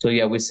 so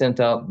yeah, we sent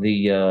out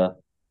the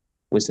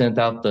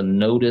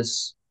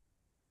notice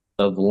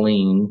of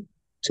lien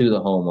to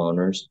the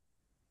homeowners,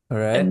 All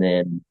and right.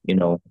 then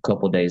a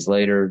couple of days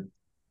later,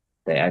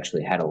 they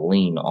actually had a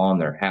lien on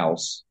their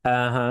house,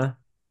 Uh-huh.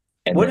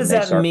 and What then does they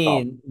that start talking.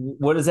 mean?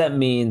 What does that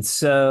mean?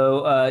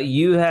 So,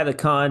 you had a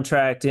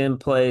contract in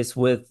place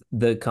with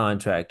the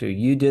contractor.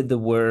 You did the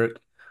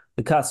work.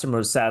 The customer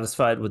was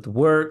satisfied with the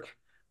work.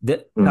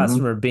 The Hmm.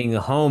 customer, being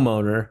a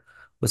homeowner,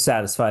 was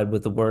satisfied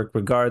with the work,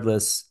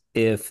 regardless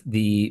if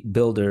the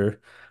builder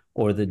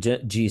or the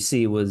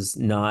GC was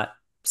not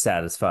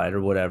satisfied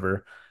or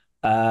whatever.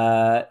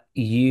 And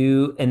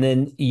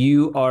then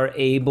you are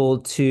able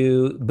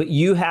to, but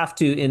you have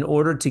to, in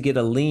order to get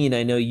a lien,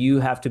 I know you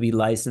have to be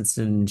licensed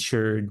and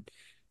insured,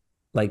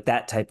 like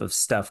that type of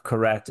stuff,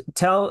 correct?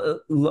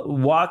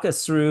 Walk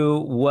us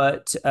through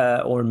what,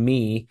 or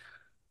me,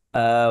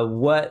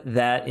 what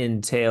that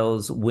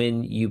entails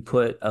when you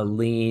put a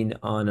lien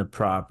on a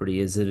property.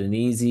 Is it an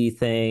easy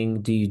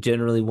thing? Do you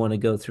generally want to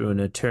go through an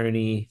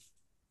attorney?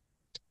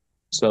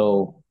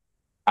 So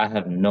I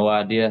have no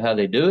idea how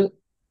they do it.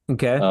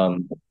 Okay.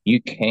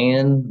 You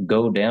can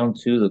go down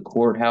to the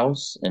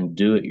courthouse and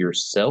do it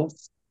yourself,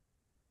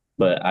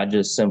 but I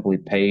just simply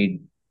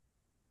paid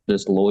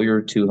this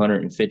lawyer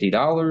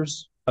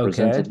 $250, Okay.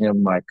 presented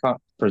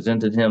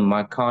him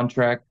my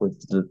contract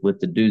with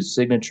the dude's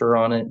signature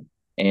on it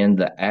and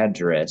the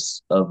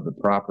address of the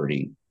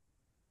property.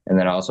 And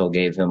then I also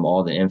gave him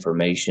all the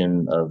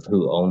information of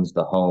who owns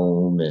the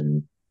home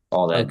and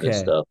all that good Okay.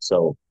 stuff.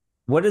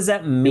 What does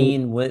that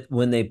mean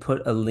when they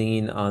put a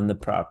lien on the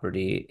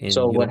property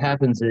So and what you'll,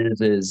 happens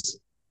is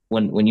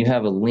when you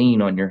have a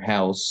lien on your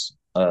house,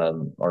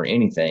 or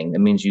anything, it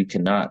means you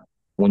cannot,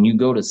 when you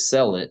go to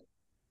sell it,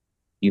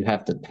 you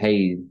have to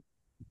pay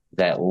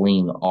that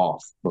lien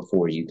off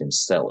before you can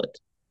sell it.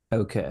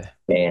 okay.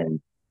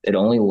 And it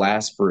only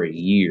lasts for a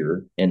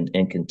year in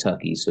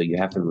Kentucky, so you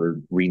have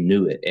to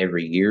renew it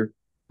every year.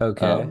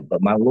 Okay.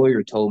 But my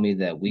lawyer told me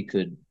that we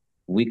could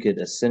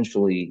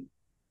essentially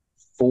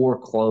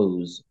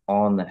foreclose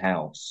on the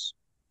house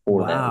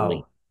for that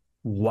lien.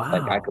 Wow.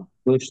 Like I could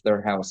Wow. push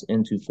their house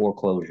into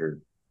foreclosure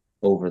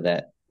over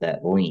that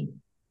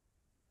lien.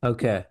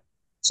 Okay.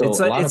 So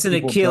a lot of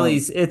people don't.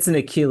 It's an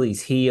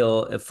Achilles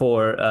heel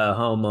for a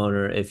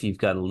homeowner if you've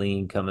got a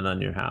lien coming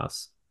on your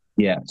house.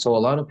 Yeah. So a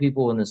lot of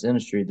people in this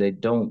industry, they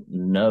don't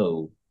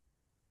know.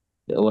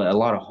 Well, a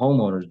lot of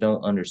homeowners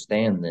don't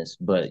understand this,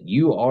 but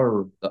you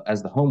are,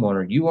 as the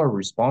homeowner, you are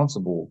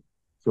responsible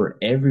for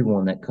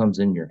everyone that comes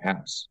in your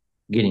house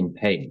getting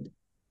paid.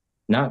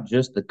 not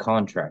just the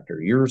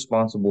contractor. You're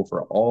responsible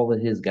for all of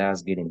his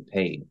guys getting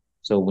paid.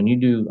 So when you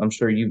do, I'm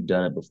sure you've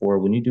done it before,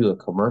 when you do a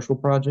commercial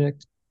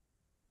project,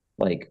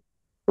 like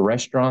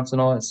restaurants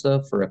and all that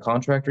stuff for a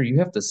contractor, you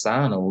have to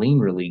sign a lien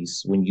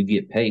release when you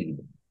get paid,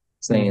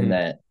 saying Hmm.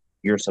 that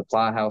your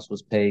supply house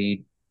was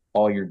paid,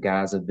 all your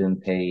guys have been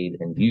paid,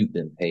 and you've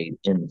been paid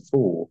in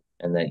full,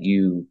 and that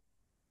you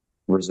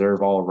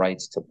reserve all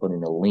rights to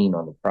putting a lien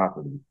on the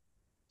property.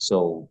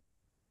 So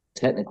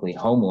technically,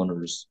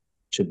 homeowners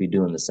should be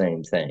doing the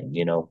same thing.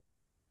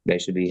 They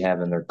should be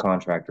having their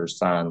contractors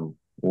sign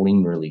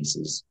lien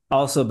releases.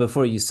 Also,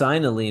 before you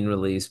sign a lien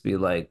release, be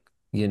like,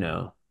 you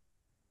know,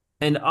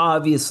 and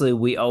obviously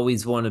we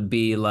always want to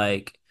be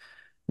like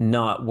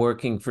not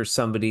working for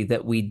somebody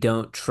that we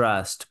don't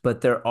trust,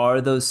 but there are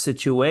those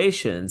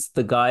situations.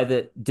 The guy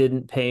that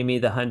didn't pay me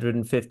the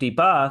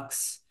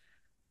 $150,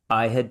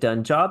 I had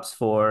done jobs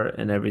for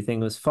and everything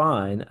was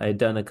fine. I had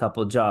done a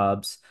couple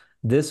jobs.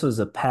 This was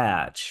a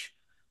patch.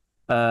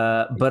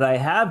 But I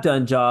have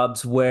done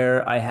jobs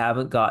where I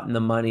haven't gotten the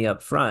money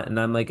up front, and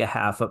I'm like a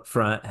half up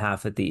front,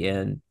 half at the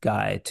end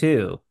guy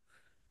too.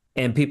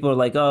 And people are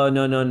like, "Oh,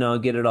 no, no, no,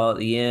 get it all at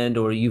the end."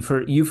 Or you've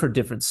heard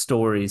different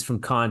stories from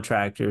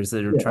contractors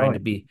that are Yeah, trying to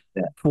be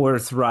yeah.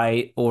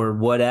 forthright or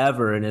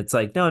whatever, and it's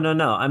like, "No, no,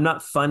 no, I'm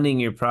not funding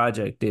your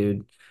project,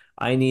 dude.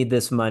 I need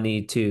this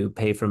money to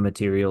pay for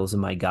materials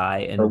and my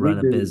guy So and we run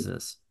a do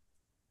business."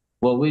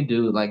 what we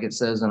do, like it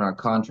says in our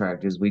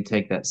contract, is we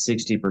take that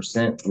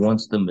 60%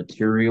 once the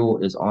material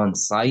is on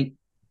site.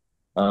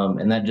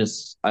 And that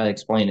just I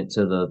explain it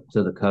to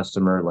the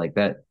customer like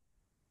that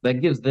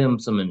gives them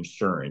some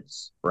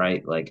insurance,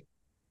 right? Like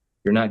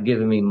you're not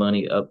giving me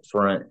money up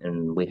front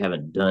and we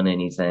haven't done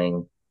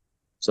anything.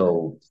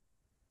 So,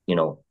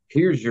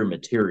 here's your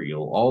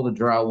material. All the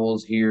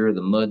drywall's here,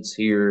 the mud's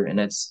here, and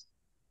that's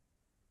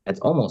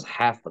almost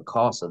half the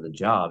cost of the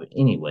job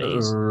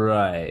anyways.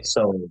 Right.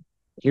 So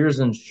here's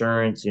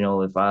insurance,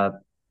 if I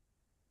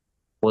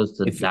was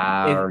to If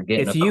die if or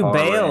get in if a you car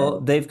wreck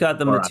bail, they've got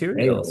the or I bail,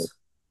 materials.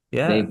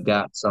 Yeah. they've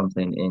got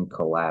something in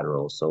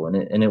collateral. So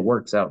and it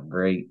works out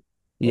great.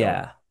 You know,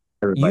 Yeah.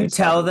 You everybody's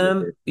tell happy with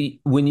them it.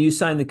 when you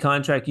sign the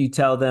contract, you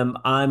tell them,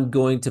 I'm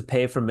going to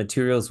pay for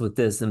materials with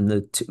this, and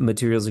the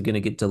materials are going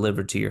to get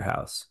delivered to your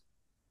house.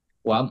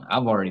 Well,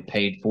 I've already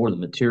paid for the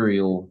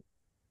material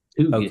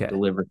to get Okay.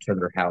 delivered to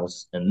their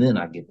house, and then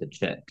I get the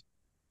check.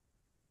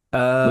 We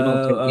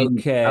don't take Oh,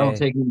 any. I don't okay.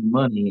 take any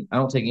money. I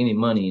don't take any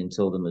money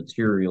until the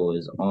material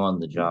is on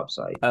the job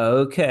site.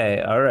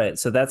 Okay. All right.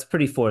 So that's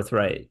pretty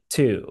forthright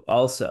too,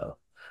 also.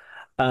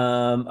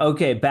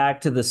 Okay,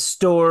 back to the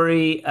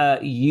story.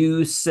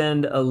 You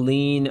send a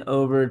lien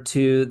over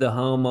to the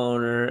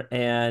homeowner,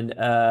 and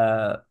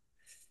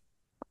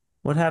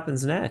what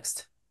happens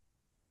next?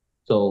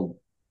 So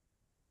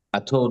I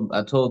told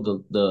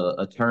the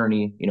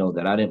attorney,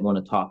 that I didn't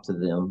want to talk to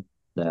them.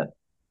 That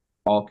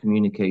all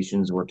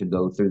communications were to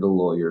go through the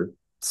lawyer,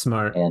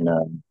 Smart. and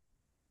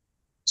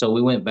so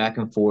we went back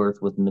and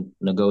forth with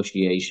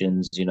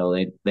negotiations.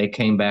 They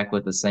came back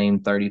with the same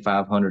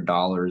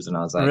 $3,500, and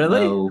I was like, Really?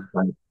 no,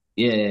 like,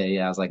 yeah, yeah,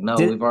 yeah. I was like, no,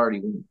 we've Did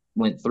already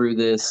went through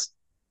this.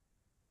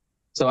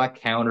 So I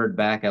countered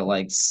back at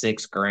like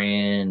 6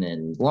 grand,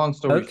 and long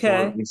story short,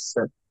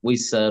 okay. we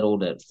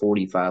settled at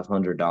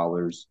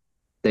 $4,500.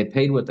 They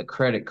paid with a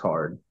credit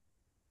card,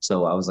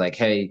 so I was like,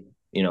 hey,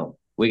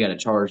 we got to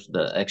charge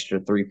the extra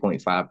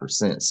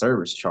 3.5%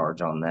 service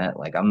charge on that.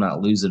 Like I'm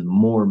not losing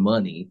more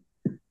money.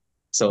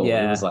 So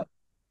it was Yeah. like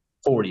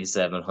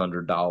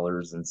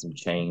 $4,700 and some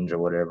change or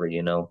whatever.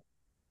 I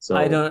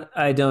So don't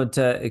I don't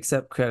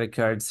accept credit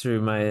cards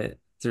through my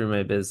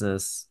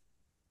business.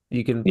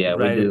 You can yeah,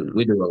 we do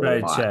we do a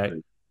write a lot check.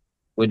 through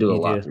we do a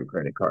You lot do. through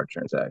credit card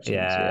transactions.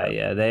 Yeah, Yeah.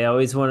 yeah. They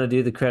always want to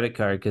do the credit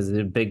card because it's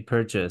a big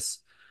purchase,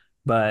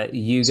 but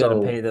you got to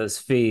So pay those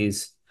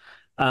fees.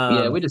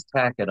 yeah, Um, we just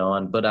tack it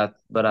on. But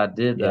I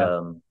did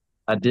yeah.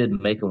 I did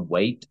make them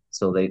wait.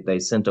 So they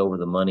sent over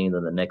the money, and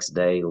then the next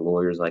day the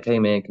lawyer's like, hey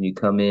man, can you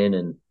come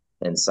in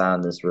and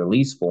sign this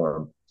release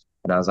form?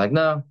 And I was like,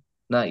 no,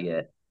 not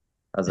yet.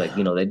 I was like,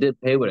 they did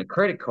pay with a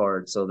credit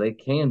card, so they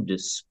can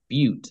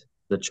dispute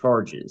the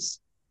charges.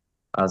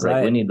 I was like,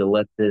 we Right. need to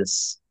let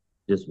this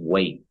just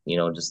wait,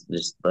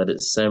 just let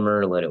it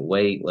simmer, let it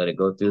wait, let it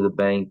go through the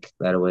bank.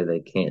 That way they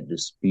can't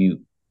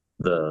dispute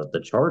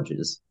the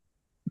charges.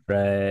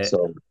 Right.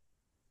 So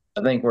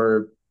I think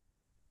we're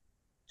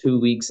 2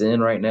 weeks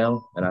in right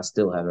now, and I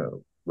still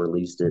haven't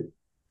released it.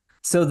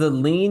 So the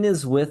lien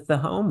is with the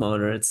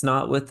homeowner. It's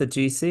not with the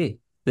GC.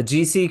 The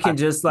GC I can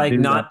just like do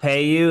that. not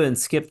pay you and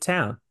skip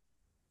town.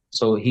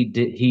 So he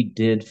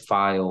did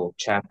file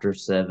Chapter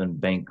 7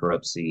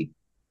 bankruptcy.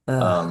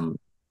 Ugh. Um,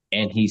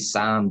 and he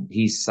signed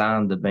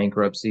the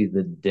bankruptcy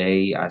the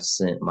day I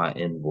sent my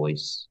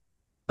invoice.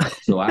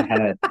 So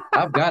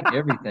I've got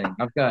everything.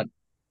 I've got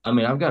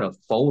a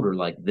folder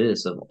like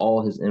this of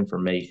all his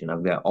information.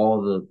 I've got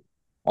all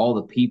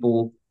the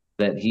people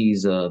that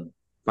he's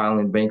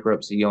filing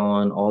bankruptcy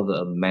on, all the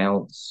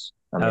amounts.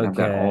 I've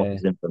got all Okay.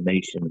 his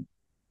information.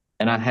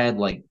 And I had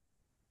like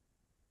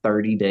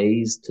 30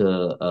 days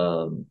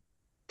to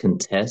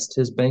contest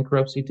his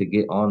bankruptcy to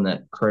get on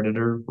that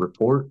creditor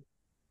report.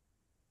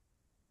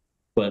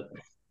 But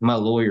my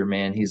lawyer,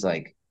 man, he's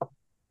like,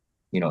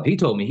 he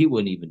told me he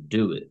wouldn't even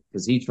do it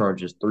because he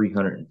charges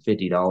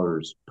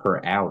 $350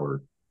 per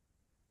hour.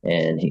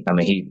 And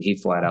he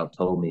flat out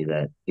told me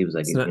that he was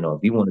like, It's not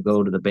if you want to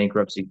go to the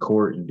bankruptcy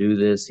court and do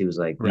this, he was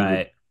like,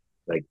 right.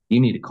 you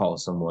need to call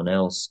someone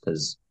else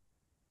because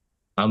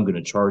I'm going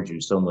to charge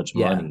you so much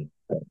Yeah. money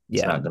that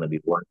it's Yeah. not going to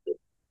be worth it.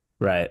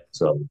 Right.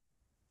 So,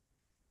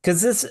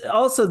 Because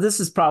this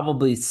is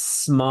probably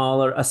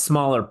a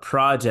smaller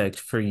project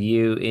for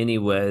you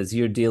anyways.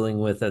 You're dealing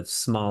with a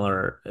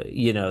smaller,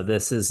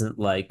 this isn't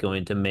like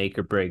going to make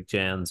or break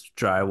Jan's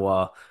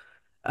drywall.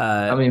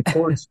 I Uh, mean,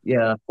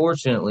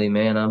 fortunately,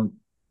 man, I'm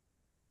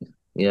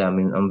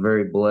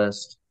very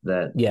blessed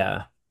that,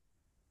 yeah.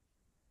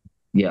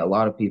 yeah, a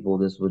lot of people,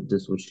 this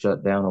would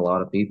shut down a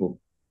lot of people.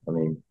 I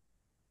mean,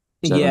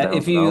 Yeah,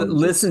 if you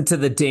 $7,000 is, listen to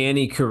the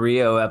Danny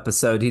Carrillo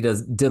episode, he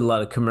did a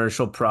lot of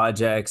commercial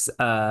projects.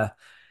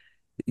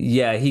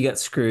 Yeah, he got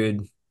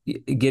screwed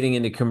getting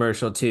into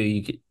commercial too.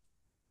 You can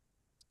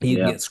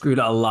yeah, get screwed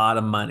a lot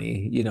of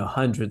money,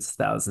 hundreds of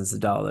thousands of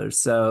dollars.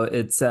 So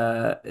it's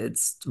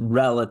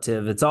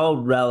relative. It's all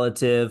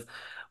relative.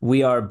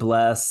 We are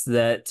blessed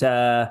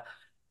that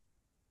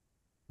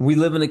we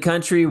live in a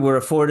country we're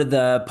afforded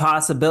the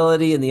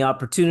possibility and the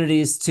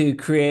opportunities to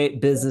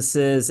create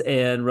businesses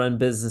and run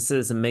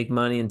businesses and make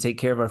money and take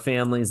care of our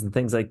families and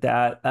things like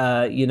that.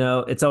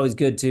 It's always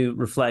good to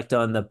reflect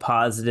on the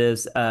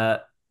positives.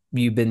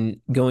 You've been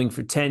going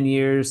for 10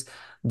 years.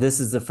 This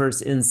is the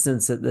first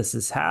instance that this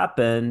has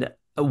happened.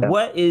 yeah.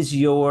 What's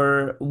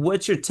your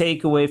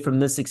takeaway from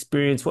this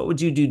experience? What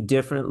would you do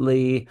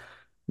differently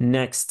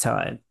next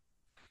time?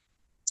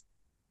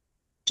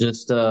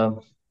 Just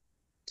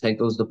take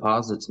those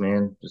deposits,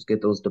 man. Just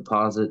get those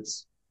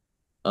deposits.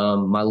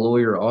 My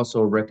lawyer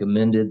also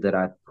recommended that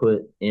I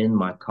put in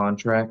my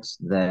contracts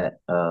that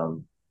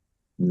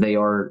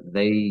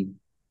they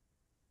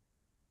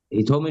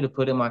he told me to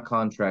put in my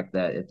contract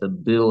that if the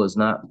bill is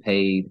not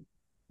paid,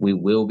 we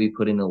will be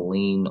putting a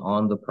lien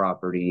on the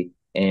property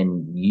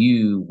and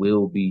you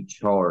will be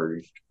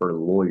charged for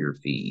lawyer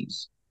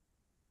fees.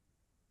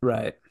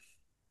 Right.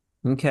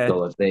 Okay.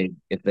 So if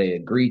they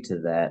agree to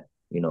that,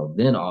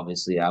 then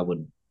obviously I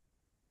would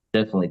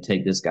definitely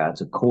take this guy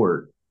to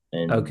court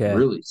and Okay.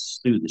 really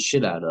sue the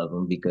shit out of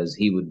him because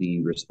he would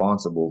be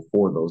responsible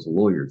for those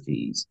lawyer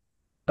fees.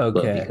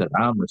 But Okay. because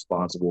I'm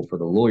responsible for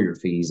the lawyer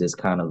fees, it's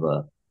kind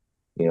of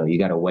you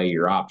got to weigh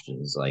your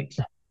options. Like,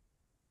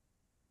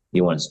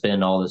 you want to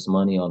spend all this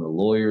money on the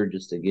lawyer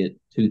just to get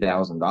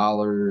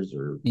 $2,000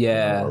 or, or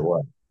Yeah.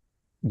 what?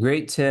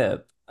 Great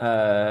tip.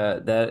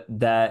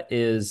 That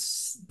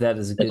is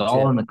a It's good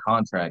all in tip. the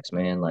contracts,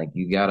 man. Like,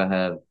 you gotta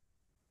have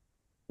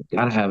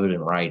it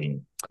in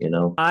writing.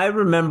 I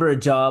remember a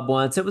job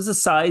once. It was a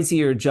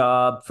sizier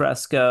job,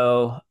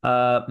 fresco,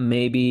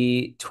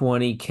 maybe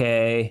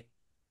 20K.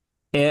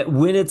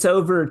 When it's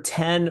over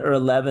 10 or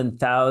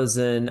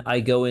 11,000, I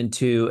go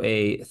into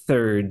a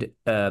third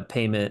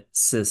payment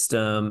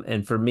system.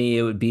 And for me,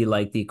 it would be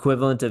like the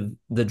equivalent of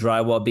the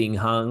drywall being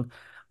hung,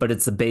 but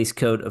it's the base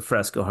coat of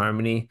Fresco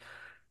Harmony.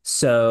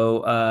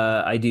 So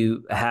I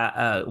do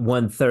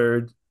one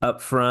third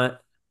up front,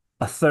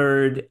 a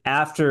third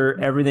after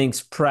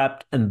everything's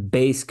prepped and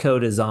base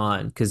coat is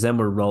on, because then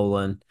we're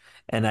rolling.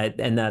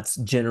 And that's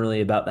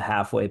generally about the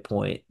halfway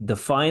point. The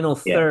final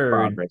Yeah, third,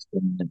 progress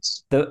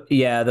payments.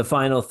 the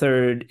final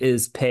third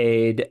is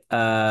paid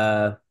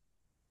when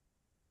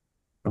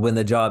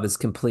the job is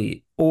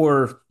complete.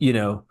 Or,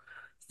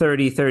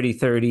 30, 30,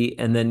 30,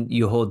 and then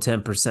you hold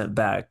 10%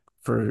 back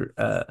for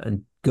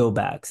and go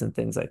backs and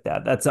things like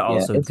that. That's Yeah,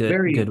 also a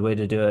good way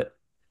to do it.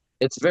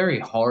 it's very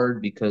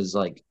hard because,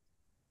 like,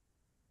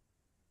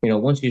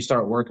 once you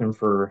start working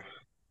for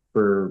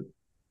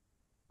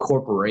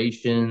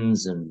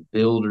corporations and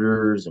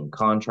builders and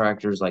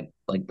contractors, like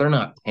they're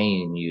not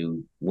paying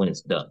you when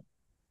it's done.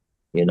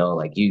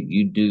 Like,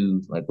 you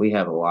do, like, we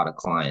have a lot of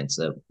clients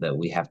that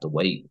we have to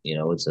wait.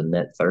 It's a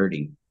net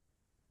 30.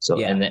 So,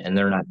 Yeah. and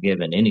they're not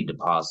giving any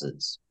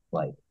deposits.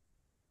 Like,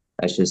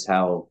 that's just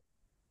how,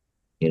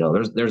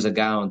 there's a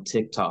guy on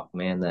TikTok,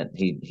 man, that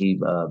he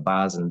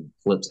buys and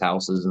flips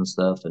houses and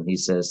stuff, and he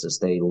says to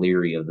stay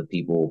leery of the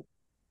people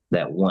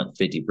that want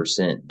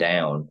 50%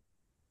 down.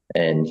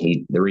 And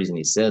the reason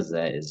he says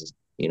that is,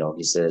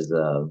 he says,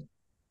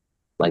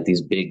 like,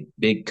 these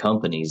big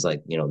companies,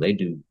 like, they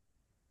do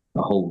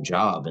a whole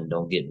job and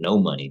don't get no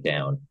money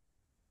down.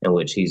 In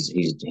which he's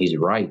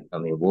right. I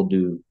mean, we'll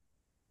do,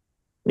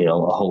 a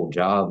whole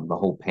job, the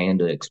whole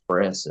Panda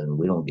Express, and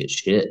we don't get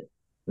shit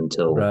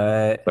until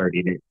Right.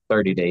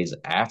 30 days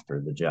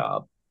after the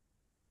job,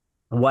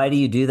 Why do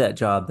you do that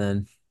job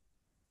then?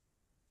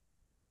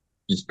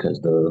 just because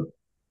the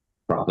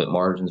profit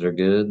margins are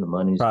good, the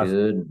money's Profit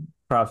good. And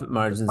profit the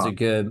margins are con-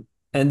 good.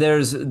 And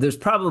there's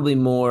probably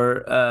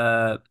more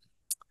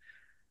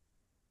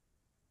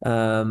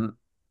um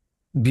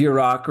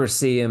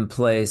bureaucracy in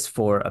place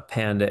for a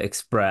Panda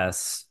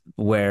Express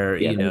where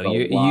yeah, there's a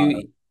you lot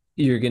of,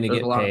 you're gonna There's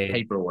a get lot of paid.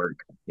 paperwork.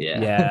 Yeah,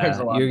 there's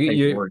Yeah, a lot you're of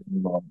you're paperwork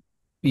involved.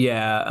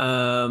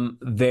 yeah,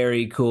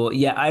 very cool.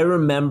 Yeah, I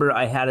remember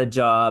I had a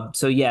job.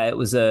 So yeah, it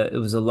was a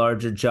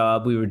larger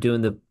job. We were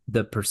doing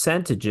the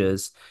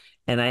percentages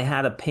and I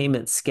had a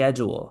payment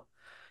schedule.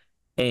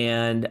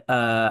 And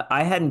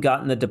I hadn't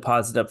gotten the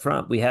deposit up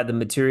front. We had the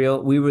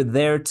material. We were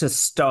there to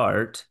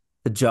start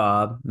the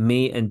job,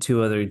 me and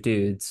two other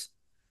dudes,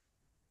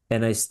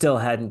 and I still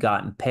hadn't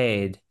gotten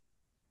paid.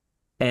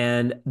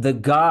 And the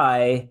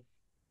guy,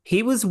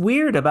 he was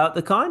weird about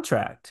the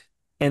contract.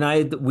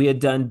 And we had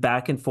done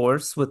back and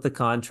forth with the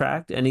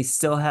contract, and he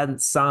still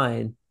hadn't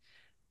signed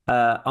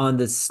on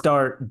the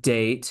start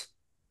date.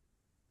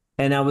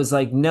 And I was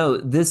like, no,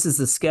 this is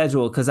the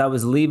schedule because I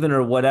was leaving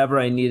or whatever.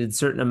 I needed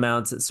certain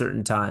amounts at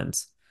certain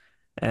times.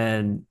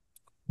 And,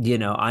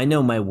 I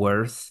know my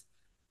worth.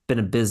 Been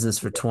in business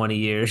for 20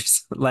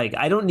 years. Like,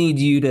 I don't need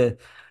you to,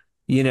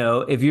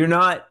 if you're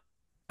not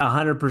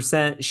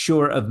 100%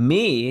 sure of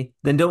me,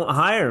 then don't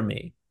hire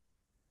me.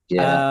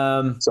 Yeah.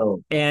 Um,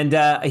 So and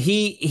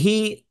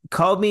he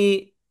called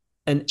me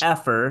an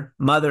effer,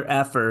 mother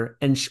effer,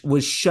 and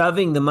was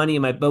shoving the money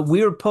in my. But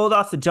we were pulled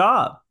off the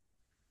job.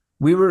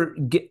 We were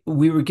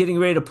getting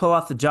ready to pull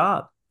off the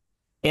job,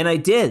 and I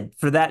did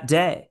for that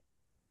day.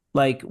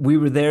 Like we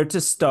were there to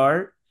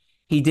start.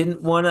 He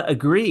didn't want to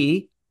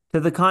agree to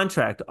the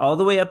contract all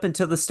the way up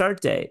until the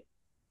start date,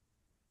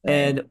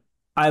 dang. and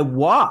I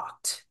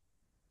walked.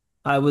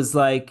 I was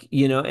like,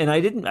 and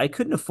I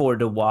couldn't afford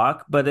to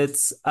walk, but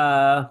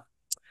that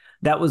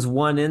was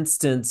one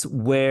instance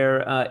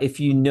where if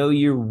you know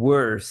your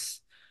worth,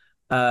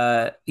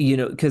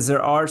 because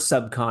there are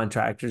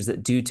subcontractors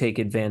that do take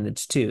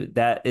advantage too.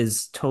 That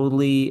is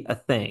totally a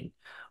thing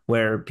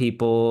where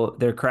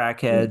they're It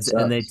crackheads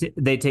and they sucks. t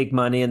they take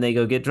money and they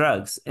go get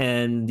drugs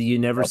and you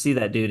never see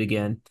that dude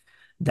again.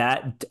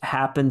 That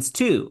happens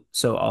too.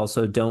 So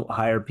also don't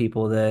hire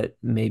people that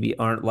maybe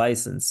aren't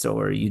licensed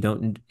or you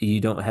don't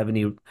have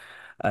any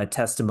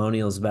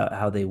testimonials about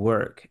how they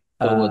work.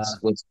 So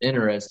what's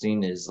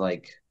interesting is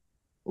like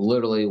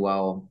literally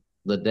while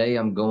the day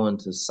I'm going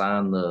to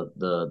sign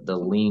the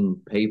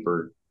lien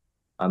paper,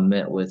 I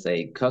met with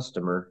a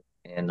customer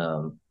and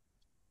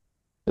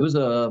it was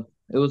a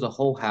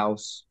whole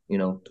house,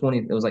 20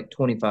 it was like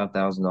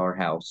 $25,000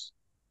 house.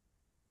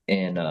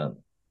 And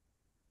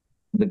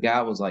the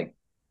guy was like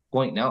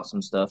pointing out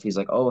some stuff. He's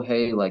like, "Oh,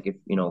 hey, like if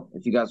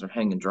you guys are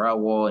hanging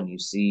drywall and you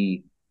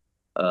see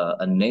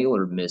a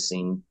nailer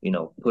missing,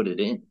 put it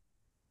in."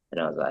 And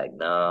I was like,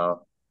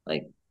 "No,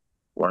 like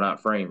we're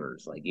not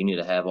framers. Like you need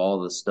to have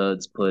all the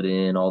studs put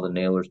in, all the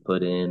nailers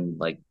put in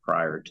like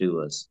prior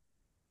to us."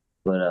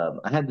 But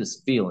I had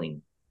this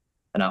feeling,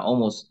 and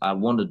I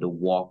wanted to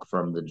walk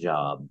from the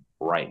job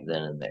right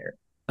then and there.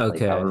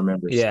 Like I Okay.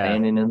 remember Yeah.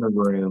 standing in the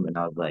room, and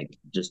I was like,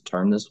 "Just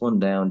turn this one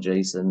down,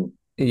 Jason.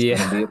 It's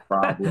gonna Yeah. be a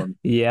problem.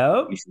 You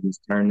Yep. should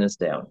just turn this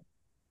down."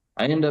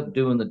 I end up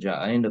doing the job.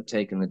 I end up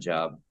taking the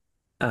job.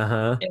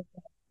 Uh-huh. And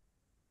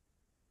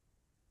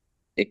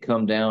it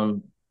come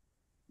down.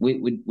 We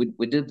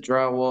did the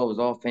drywall. It was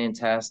all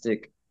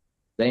fantastic.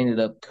 They ended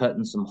up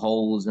cutting some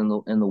holes in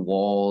the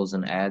walls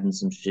and adding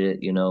some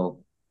shit,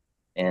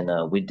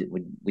 and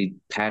we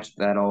patched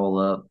that all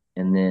up,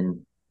 and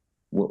then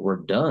we're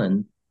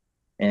done.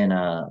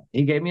 And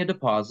he gave me a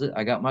deposit.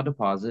 I got my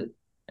deposit,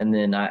 and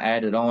then I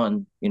added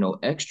on,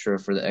 extra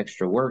for the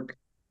extra work.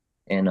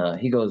 And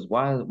he goes,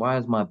 "Why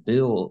is my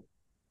bill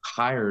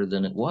higher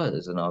than it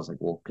was?" And I was like,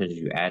 "Well, because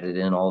you added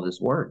in all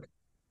this work."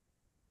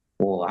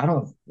 Well, I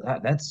don't.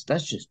 That's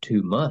just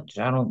too much.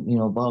 I don't,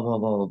 blah blah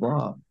blah blah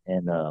blah.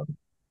 And I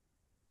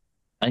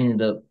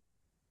ended up.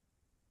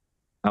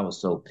 I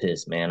was so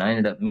pissed, man. I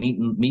ended up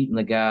meeting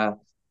the guy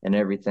and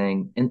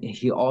everything, and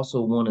he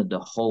also wanted to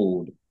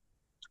hold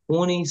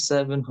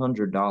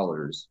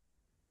 $2,700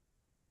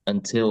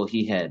 until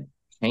he had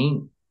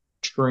paint,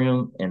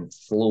 trim, and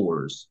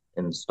floors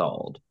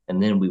installed,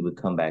 and then we would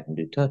come back and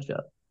do touch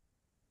up.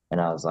 And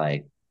I was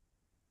like,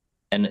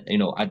 and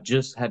I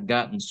just had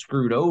gotten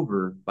screwed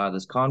over by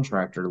this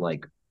contractor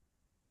like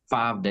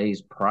 5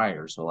 days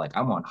prior, so like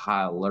I'm on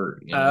high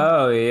alert.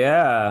 Oh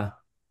yeah.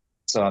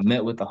 So I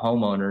met with the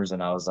homeowners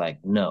and I was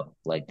like, no,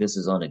 like this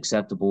is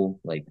unacceptable.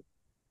 Like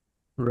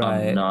I'm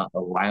Right. not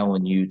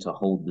allowing you to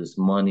hold this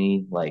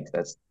money. Like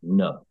that's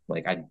no.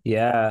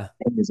 Yeah.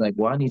 And he's like,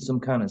 well, I need some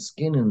kind of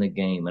skin in the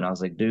game. And I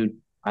was like, dude,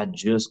 I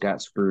just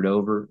got screwed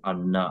over.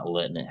 I'm not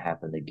letting it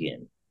happen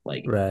again.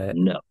 Like, Right.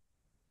 no.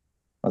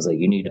 I was like,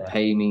 you need to Yeah.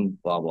 pay me,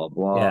 blah, blah,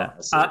 blah. Yeah.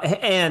 I said,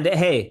 And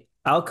hey,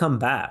 I'll come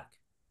back.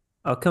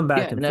 I'll come yeah,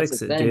 back and and that's the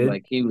fix it, thing. dude.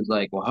 Like he was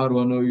like, well, how do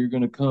I know you're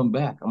gonna come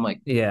back? I'm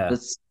like, Yeah.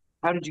 this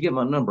how did you get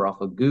my number off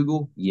of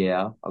Google?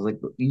 Yeah. I was like,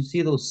 you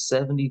see those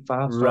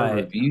 75-star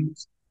Right.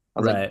 reviews? I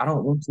was like, Right. I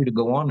don't want you to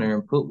go on there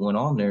and put one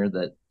on there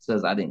that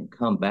says I didn't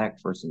come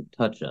back for some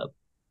touch up.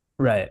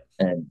 Right.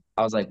 And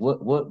I was like,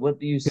 what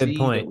do you Good see that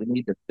point. we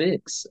need to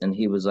fix? And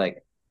he was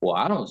like, well,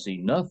 I don't see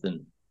nothing.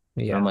 And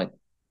I'm Yeah. like,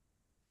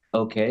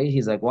 okay.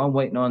 He's like, well, I'm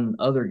waiting on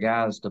other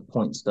guys to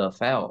point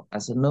stuff out. I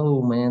said,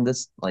 no, man,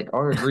 this like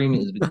our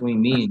agreement is between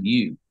me and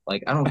you.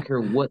 Like, I don't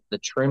care what the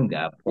trim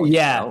guy points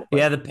Yeah, out. Like,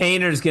 yeah, the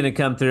painter's gonna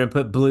come through and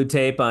put blue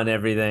tape on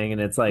everything, and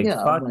it's like,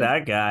 yeah, I'm fuck like,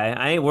 that guy.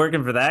 I ain't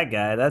working for that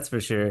guy, that's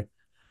for sure.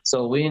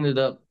 so we ended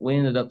up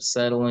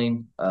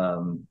settling. I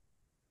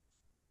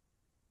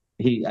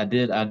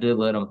did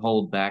let him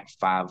hold back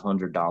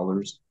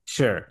 $500,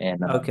 Sure.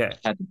 and Okay.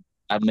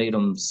 I made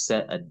him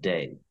set a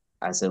day.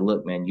 I said,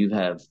 look, man, you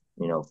have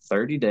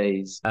 30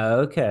 days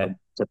Okay.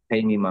 to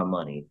pay me my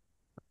money.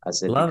 I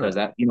said, Love because it.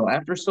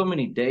 after so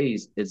many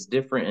days, it's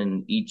different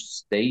in each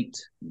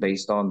state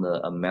based on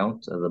the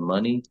amount of the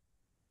money,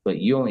 but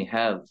you only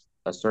have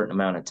a certain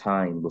amount of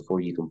time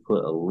before you can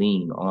put a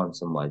lien on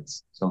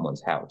someone's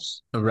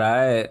house.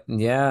 Right.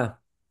 Yeah.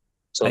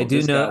 So if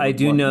this guy I was do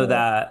wanting know to,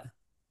 that.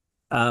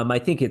 I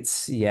think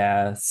it's,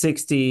 yeah,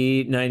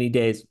 60, 90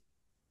 days.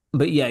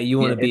 But yeah, you want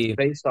yeah, to it's be,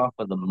 based off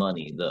of the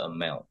money, the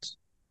amount.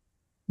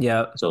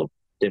 yeah. So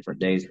different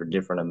days for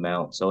different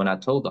amounts. So, and I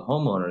told the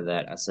homeowner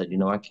that I said,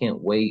 I can't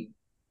wait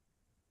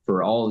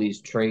for all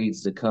these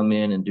trades to come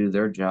in and do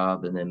their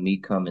job and then me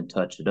come and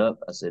touch it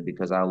up. I said,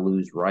 because I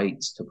lose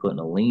rights to putting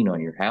a lien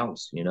on your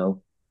house.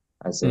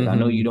 I said, I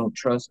know you Hmm. don't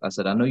trust. I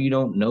said, I know you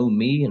don't know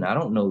me and I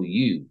don't know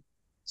you.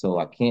 So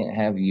I can't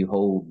have you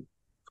hold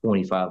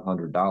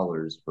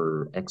 $2,500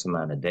 for X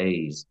amount of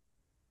days.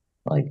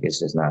 Like it's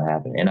just not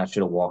happening. And I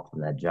should have walked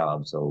from that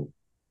job. So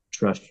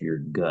trust your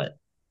gut.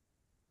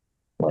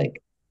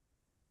 Like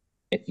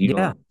if you Yeah.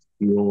 don't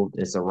feel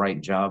it's the right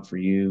job for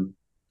you,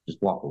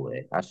 just walk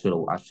away. I should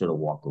have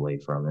walked away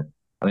from it.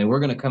 I mean, we're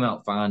gonna come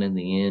out fine in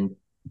the end.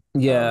 He's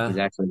Yeah.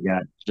 actually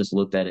got just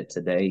looked at it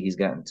today. He's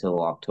got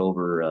until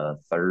October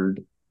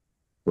 3rd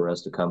for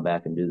us to come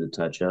back and do the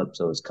touch up.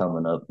 So it's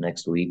coming up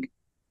next week.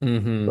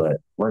 Hmm. But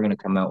we're gonna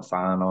come out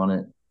fine on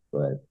it.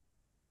 But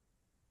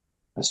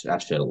I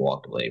should have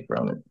walked away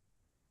from it.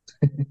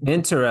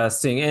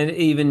 Interesting. And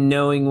even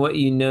knowing what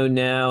you know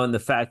now and the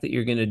fact that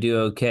you're going to do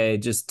okay,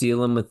 just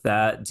dealing with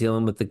that,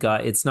 dealing with the guy,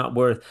 it's not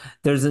worth.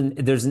 There's an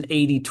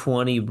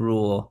 80/20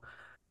 rule.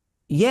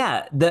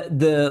 Yeah,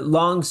 the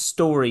long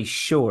story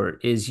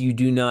short is you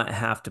do not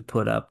have to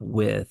put up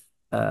with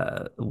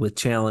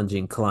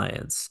challenging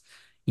clients.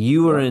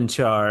 You are Yeah, in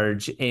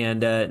charge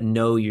and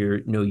know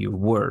your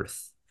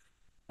worth.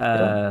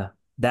 yeah, Uh,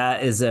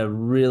 that is a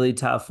really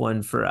tough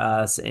one for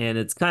us. And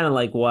it's kind of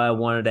like why I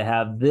wanted to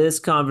have this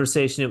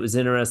conversation. It was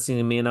interesting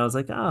to me. And I was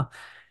like, oh,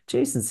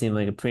 Jason seemed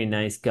like a pretty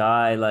nice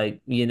guy.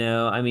 Like,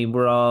 I mean,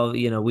 we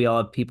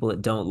all have people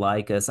that don't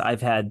like us.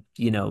 I've had,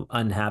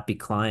 unhappy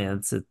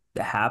clients. It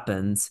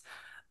happens.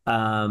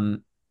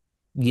 Um,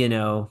 you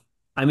know,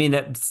 I mean,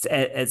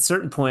 at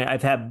certain point,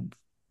 I've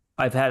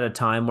had a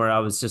time where I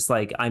was just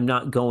like, I'm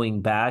not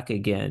going back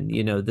again.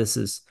 This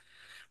is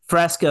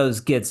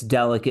frescoes gets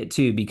delicate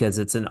too because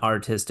it's an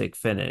artistic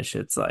finish.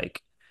 It's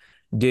like,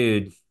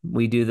 dude,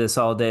 we do this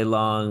all day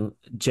long.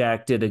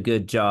 Jack did a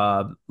good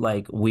job.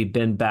 Like, we've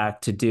been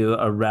back to do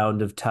a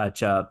round of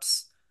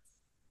touch-ups.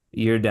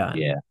 You're done.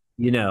 yeah,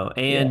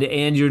 yeah,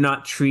 And you're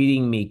not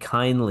treating me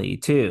kindly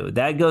too.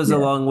 That goes a yeah.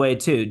 long way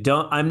too.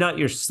 Don't I'm not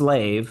your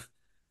slave.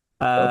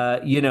 Yep. uh,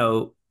 you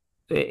know,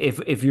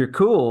 if you're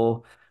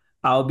cool,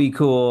 I'll be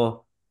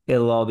cool.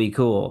 It'll all be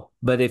cool.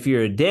 But if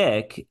you're a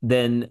dick,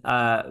 then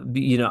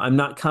I'm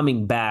not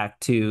coming back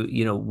to,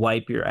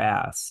 wipe your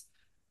ass.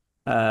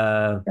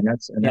 And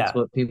that's Yeah,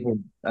 what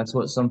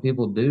some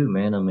people do,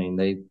 man. I mean,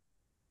 they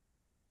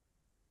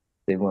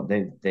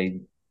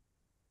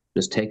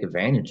just take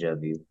advantage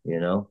of you,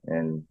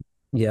 and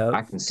yeah.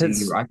 I can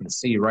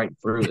see right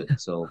through it.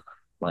 So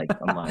like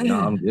I'm like,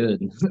 no, I'm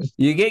good.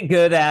 You get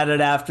good at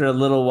it after a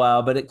little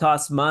while, but it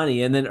costs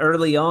money. And then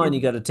early on, you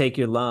Yeah. got to take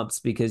your lumps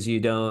because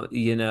you don't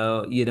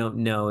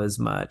know as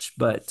much.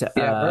 But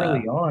Yeah,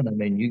 early on, I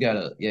mean, you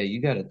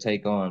gotta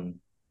take on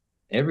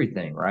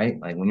everything, right?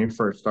 Like when you're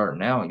first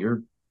starting out,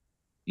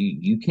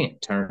 you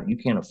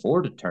can't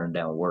afford to turn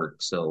down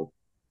work. So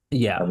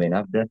I yeah, mean,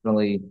 I've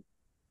definitely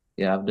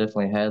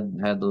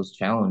had those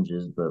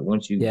challenges, but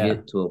once you yeah,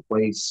 get to a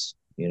place,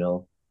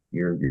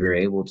 you're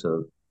able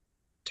to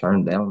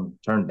turn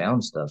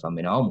down stuff. I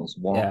mean, I almost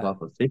walked yeah.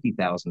 off a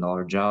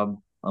 $50,000 job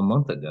a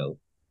month ago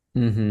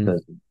Hmm.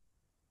 because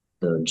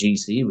the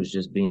GC was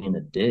just being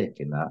a dick,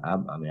 and I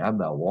mean, I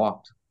about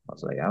walked. I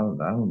was like, I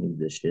don't need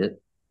this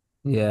shit.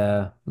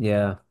 Yeah,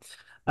 yeah.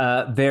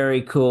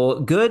 Very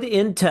cool. Good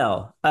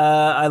intel.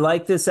 I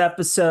like this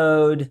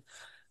episode.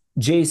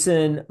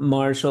 Jason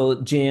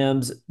Marshall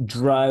jams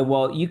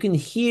Drywall. You can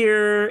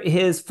hear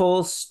his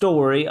full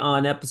story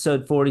on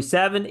episode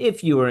 47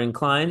 if you are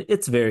inclined.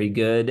 It's very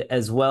good,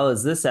 as well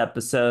as this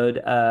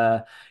episode.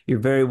 You're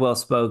very well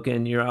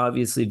spoken. You're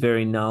obviously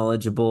very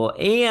knowledgeable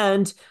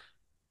and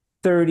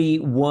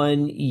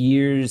 31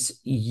 years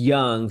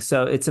young.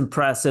 So it's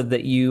impressive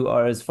that you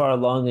are as far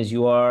along as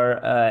you are,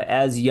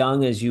 as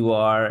young as you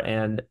are,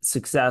 and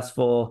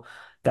successful.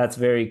 That's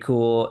very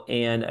cool.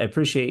 And I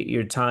appreciate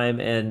your time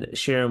and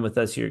sharing with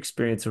us your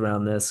experience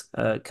around this.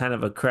 Kind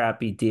of a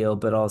crappy deal,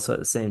 but also at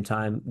the same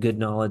time, good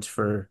knowledge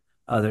for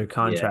other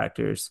Yeah,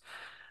 contractors.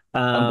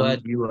 I'm glad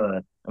Um,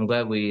 you. I'm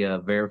glad we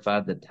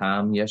verified the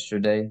time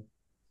yesterday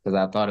because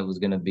I thought it was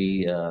going to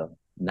be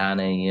 9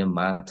 a.m.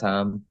 my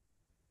time,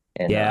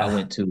 and Yeah. I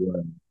went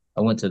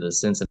to the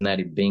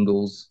Cincinnati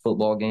Bengals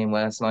football game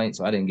last night,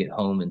 so I didn't get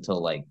home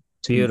until like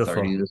 2:30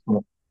 Beautiful. this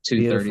morning. 2:30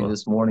 Beautiful.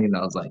 this morning, and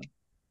I was like,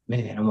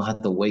 man, I'm gonna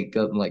have to wake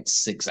up in like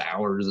 6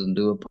 hours and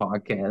do a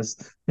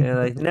podcast. You're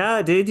like,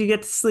 no, dude, you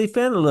get to sleep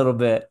in a little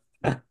bit.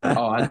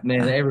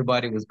 Man,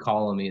 everybody was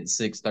calling me at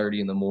 6:30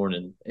 in the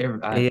morning. I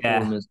had four Yeah.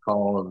 missed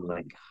calls. I was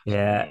like, gosh,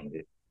 Yeah. dang,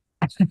 dude.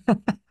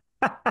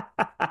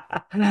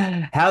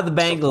 How the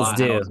Bengals Supply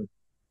do? house,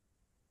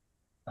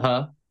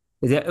 huh?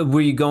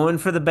 Were you going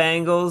for the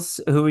Bengals?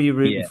 Who were you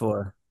rooting Yeah,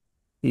 for?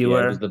 You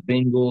yeah. It was were? the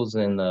Bengals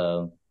and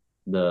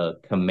the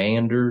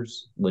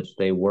Commanders, which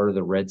they were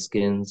the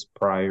Redskins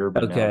prior,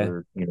 but now Okay.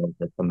 they're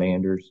the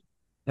Commanders.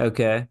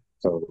 Okay.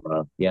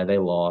 So yeah, they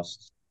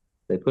lost.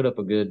 They put up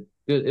a good.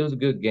 It was a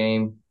good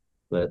game,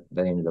 but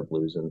they ended up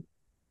losing.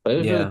 But it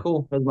was really Yeah.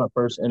 cool. It was my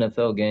first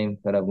NFL game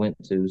that I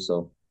went to.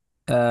 So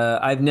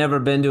I've never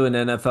been to an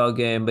NFL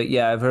game, but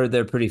yeah, I've heard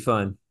they're pretty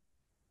fun.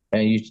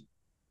 and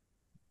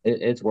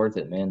it's worth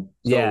it, man.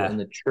 So Yeah. and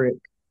the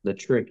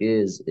trick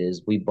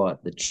is we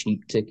bought the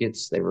cheap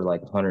tickets. They were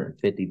like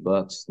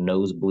 $150,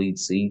 nosebleed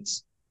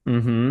seats.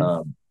 Mm-hmm.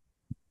 Um,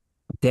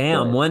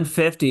 Damn, but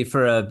 150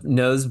 for a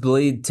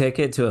nosebleed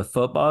ticket to a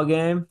football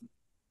game?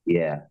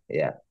 yeah,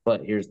 yeah.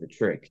 But here's the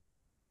trick.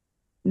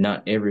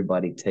 Not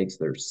everybody takes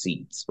their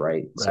seats,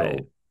 right? Right.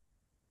 So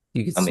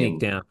You could I sneak mean,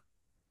 down.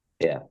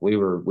 yeah, we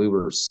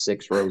were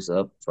 6 rows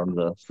up from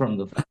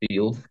the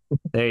field.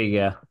 There you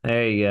go.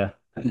 There you go.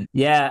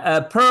 Yeah,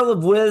 a pearl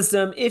of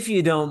wisdom, if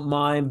you don't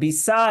mind,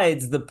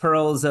 besides the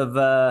pearls of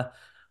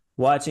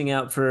watching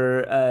out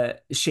for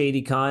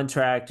shady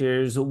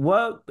contractors,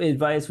 what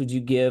advice would you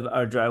give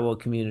our drywall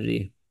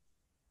community?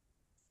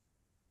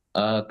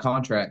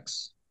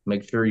 Contracts.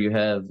 Make sure you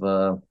have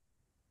a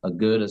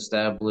good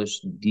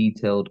established,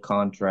 detailed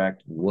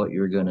contract, what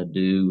you're gonna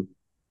do,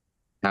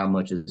 how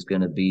much it's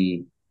gonna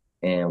be,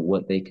 and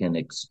what they can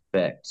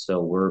expect.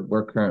 So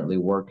we're currently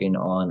working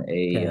on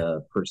a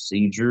Okay.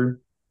 procedure,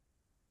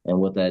 and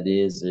what that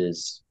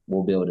is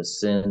we'll be able to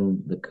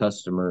send the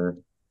customer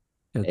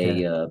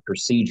Okay. a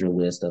procedure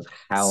list of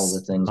how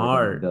the things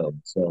are going to Smart. go.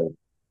 So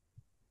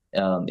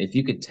if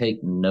you could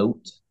take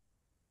note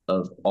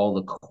of all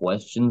the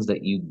questions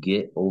that you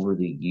get over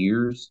the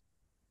years,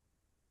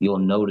 you'll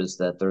notice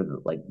that they're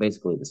like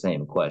basically the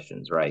same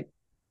questions, right?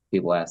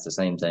 People ask the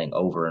same thing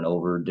over and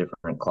over,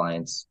 different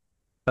clients.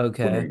 When are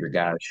Okay. your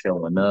guys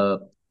showing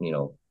up?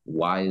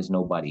 Why is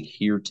nobody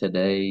here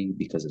today?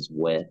 Because it's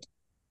wet.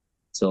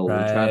 So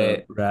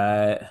Right.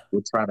 Right.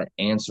 we try to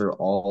answer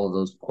all of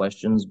those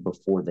questions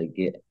before they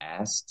get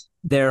asked.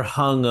 They're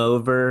hung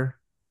over.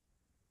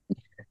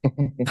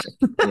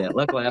 Yeah,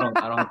 luckily I don't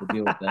have to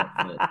deal with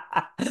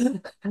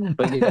that,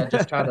 but yeah,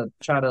 just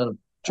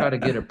try to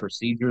get a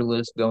procedure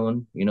list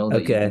going, that you can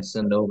Okay.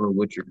 send over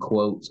with your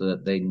quote so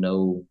that they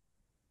know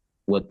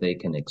what they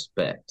can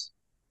expect,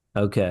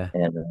 Okay.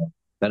 and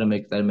that'll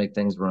make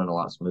things run a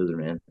lot smoother,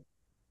 man.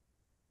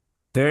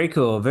 Very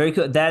cool. Very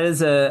cool. That is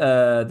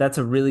that's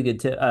a really good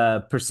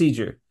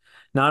procedure.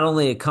 Not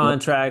only a Yep.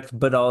 contract,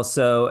 but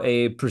also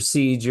a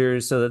procedure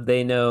so that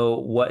they know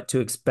what to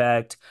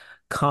expect.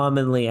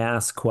 Commonly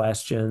asked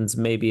questions,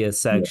 maybe a Yeah,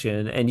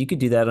 section, and you could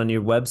do that on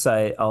your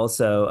website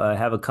also.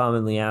 Have a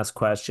commonly asked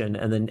question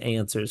and then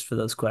answers for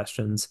those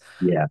questions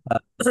yeah.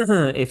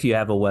 if you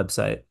have a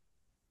website.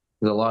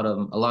 'Cause a lot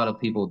of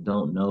people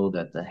don't know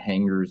that the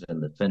hangers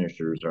and the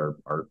finishers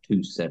are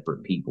two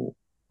separate people,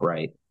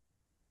 right?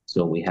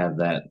 So we have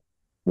that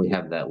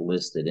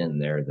listed in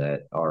there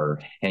that our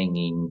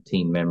hanging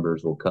team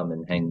members will come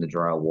and hang the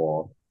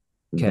drywall.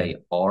 Okay. They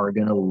are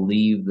going to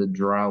leave the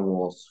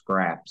drywall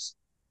scraps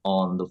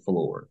on the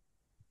floor.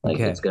 Like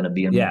it's Okay. going to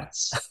be a Yeah.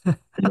 mess.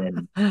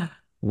 And then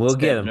We'll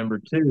get step them. number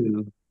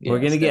two, We're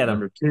yeah, gonna step get them.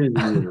 number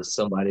two is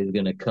somebody's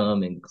going to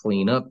come and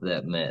clean up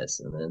that mess.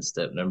 And then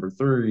step number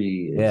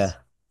three is, Yeah.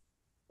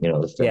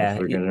 the Yeah,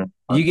 finisher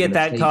are you get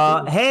going to that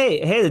call. table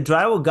it. Hey, the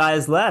drywall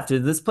guys left.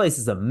 This place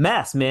is a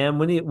mess, man.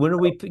 When are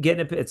we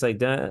getting it? It's like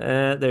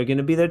they're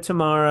gonna be there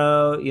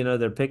tomorrow.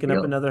 They're picking up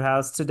Yep. another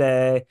house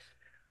today.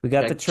 We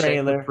got the Check the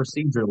trailer.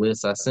 procedure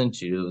list I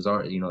sent you. It was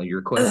already,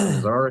 your question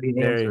is already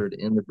Very, answered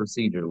in the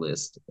procedure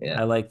list. Yeah.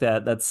 I like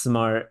that. That's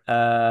smart.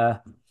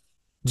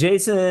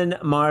 Jason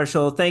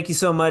Marshall, thank you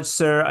so much,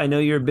 sir. I know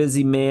you're a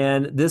busy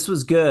man. This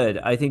was good.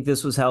 I think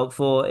this was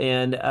helpful,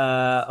 and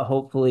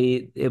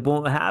hopefully it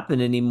won't happen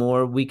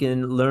anymore. We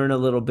can learn a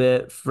little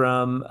bit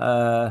from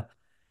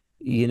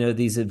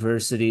these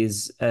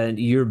adversities and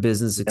your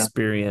business Yeah.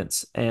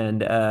 experience.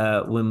 And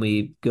when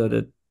we go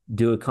to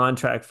do a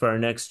contract for our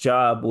next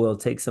job, we'll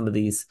take some of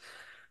these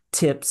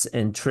tips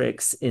and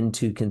tricks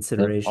into Yep.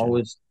 consideration.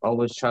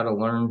 Always try to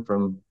learn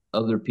from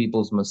other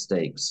people's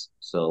mistakes.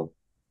 So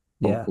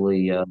Yeah.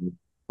 hopefully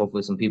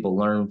some people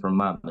learn from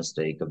my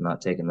mistake of not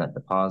taking that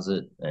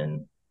deposit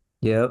and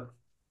Yep.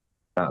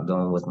 not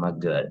going with my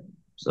gut.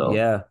 So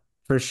Yeah.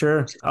 For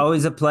sure.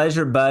 Always a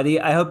pleasure, buddy.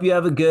 I hope you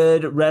have a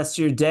good rest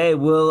of your day.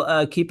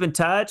 We'll keep in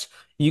touch.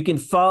 You can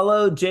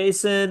follow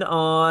Jason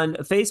on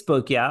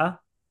Facebook, yeah?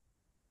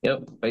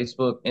 yep,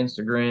 Facebook,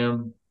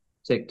 Instagram,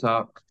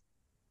 TikTok,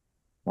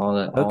 all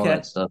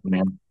that stuff,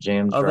 man.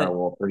 Jams, All that,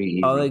 drywall,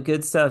 pretty all easy. that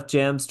good stuff.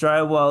 Jams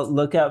Drywall.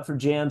 Look out for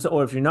Jams,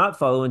 or if you're not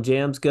following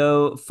Jams,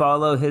 go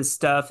follow his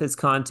stuff. His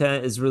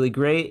content is really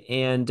great.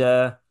 And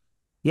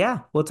yeah,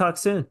 we'll talk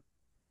soon.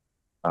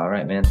 All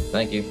right, man.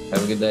 Thank you.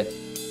 Have a good day.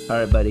 All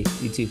right, buddy.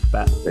 You too.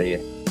 Bye. See ya.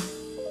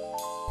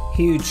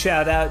 Huge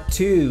shout out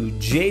to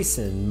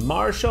Jason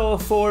Marshall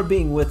for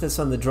being with us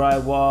on the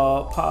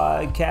Drywall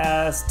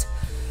podcast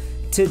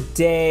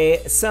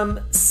today. Some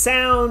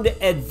sound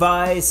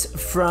advice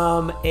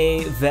from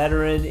a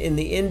veteran in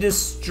the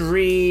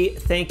industry.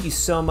 Thank you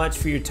so much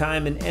for your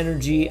time and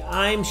energy.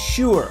 I'm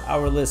sure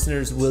our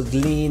listeners will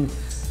glean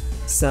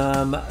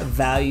some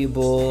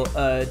valuable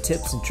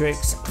tips and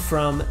tricks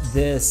from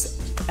this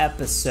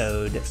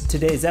episode.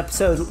 Today's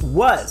episode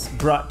was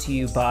brought to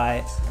you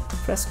by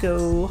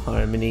Fresco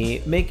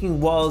Harmony, making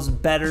walls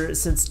better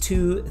since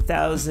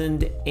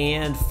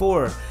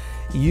 2004.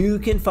 You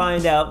can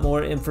find out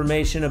more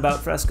information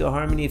about Fresco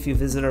Harmony if you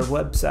visit our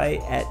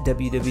website at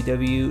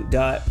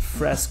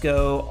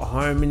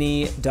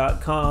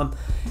www.frescoharmony.com,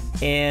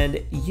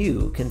 and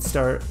you can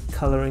start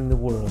coloring the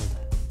world.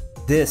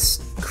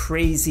 This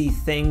crazy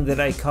thing that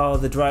I call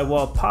the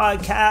Drywall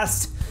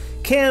Podcast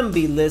can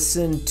be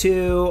listened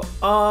to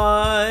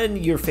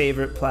on your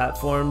favorite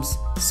platforms,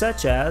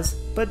 such as,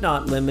 but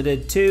not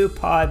limited to,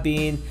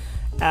 Podbean,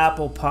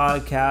 Apple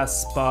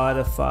Podcasts,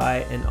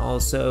 Spotify, and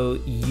also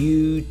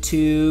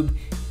YouTube.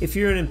 If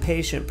you're an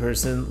impatient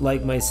person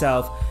like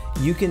myself,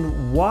 you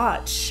can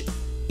watch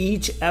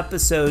each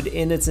episode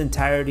in its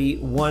entirety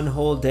one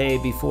whole day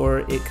before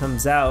it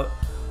comes out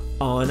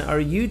on our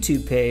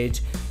YouTube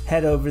page.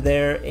 Head over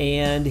there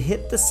and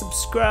hit the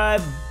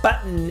subscribe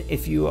button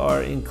if you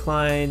are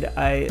inclined.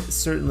 I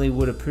certainly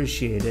would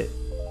appreciate it.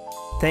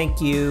 Thank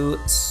you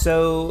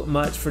so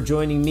much for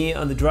joining me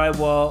on the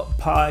Drywall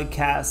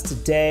Podcast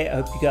today. I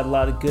hope you got a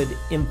lot of good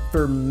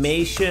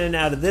information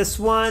out of this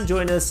one.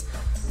 Join us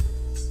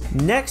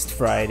next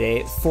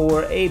Friday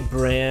for a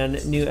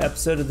brand new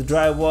episode of the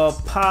Drywall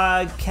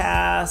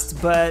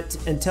Podcast. But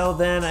until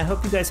then, I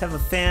hope you guys have a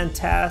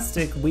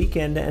fantastic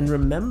weekend. And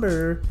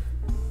remember,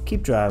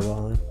 keep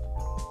drywalling.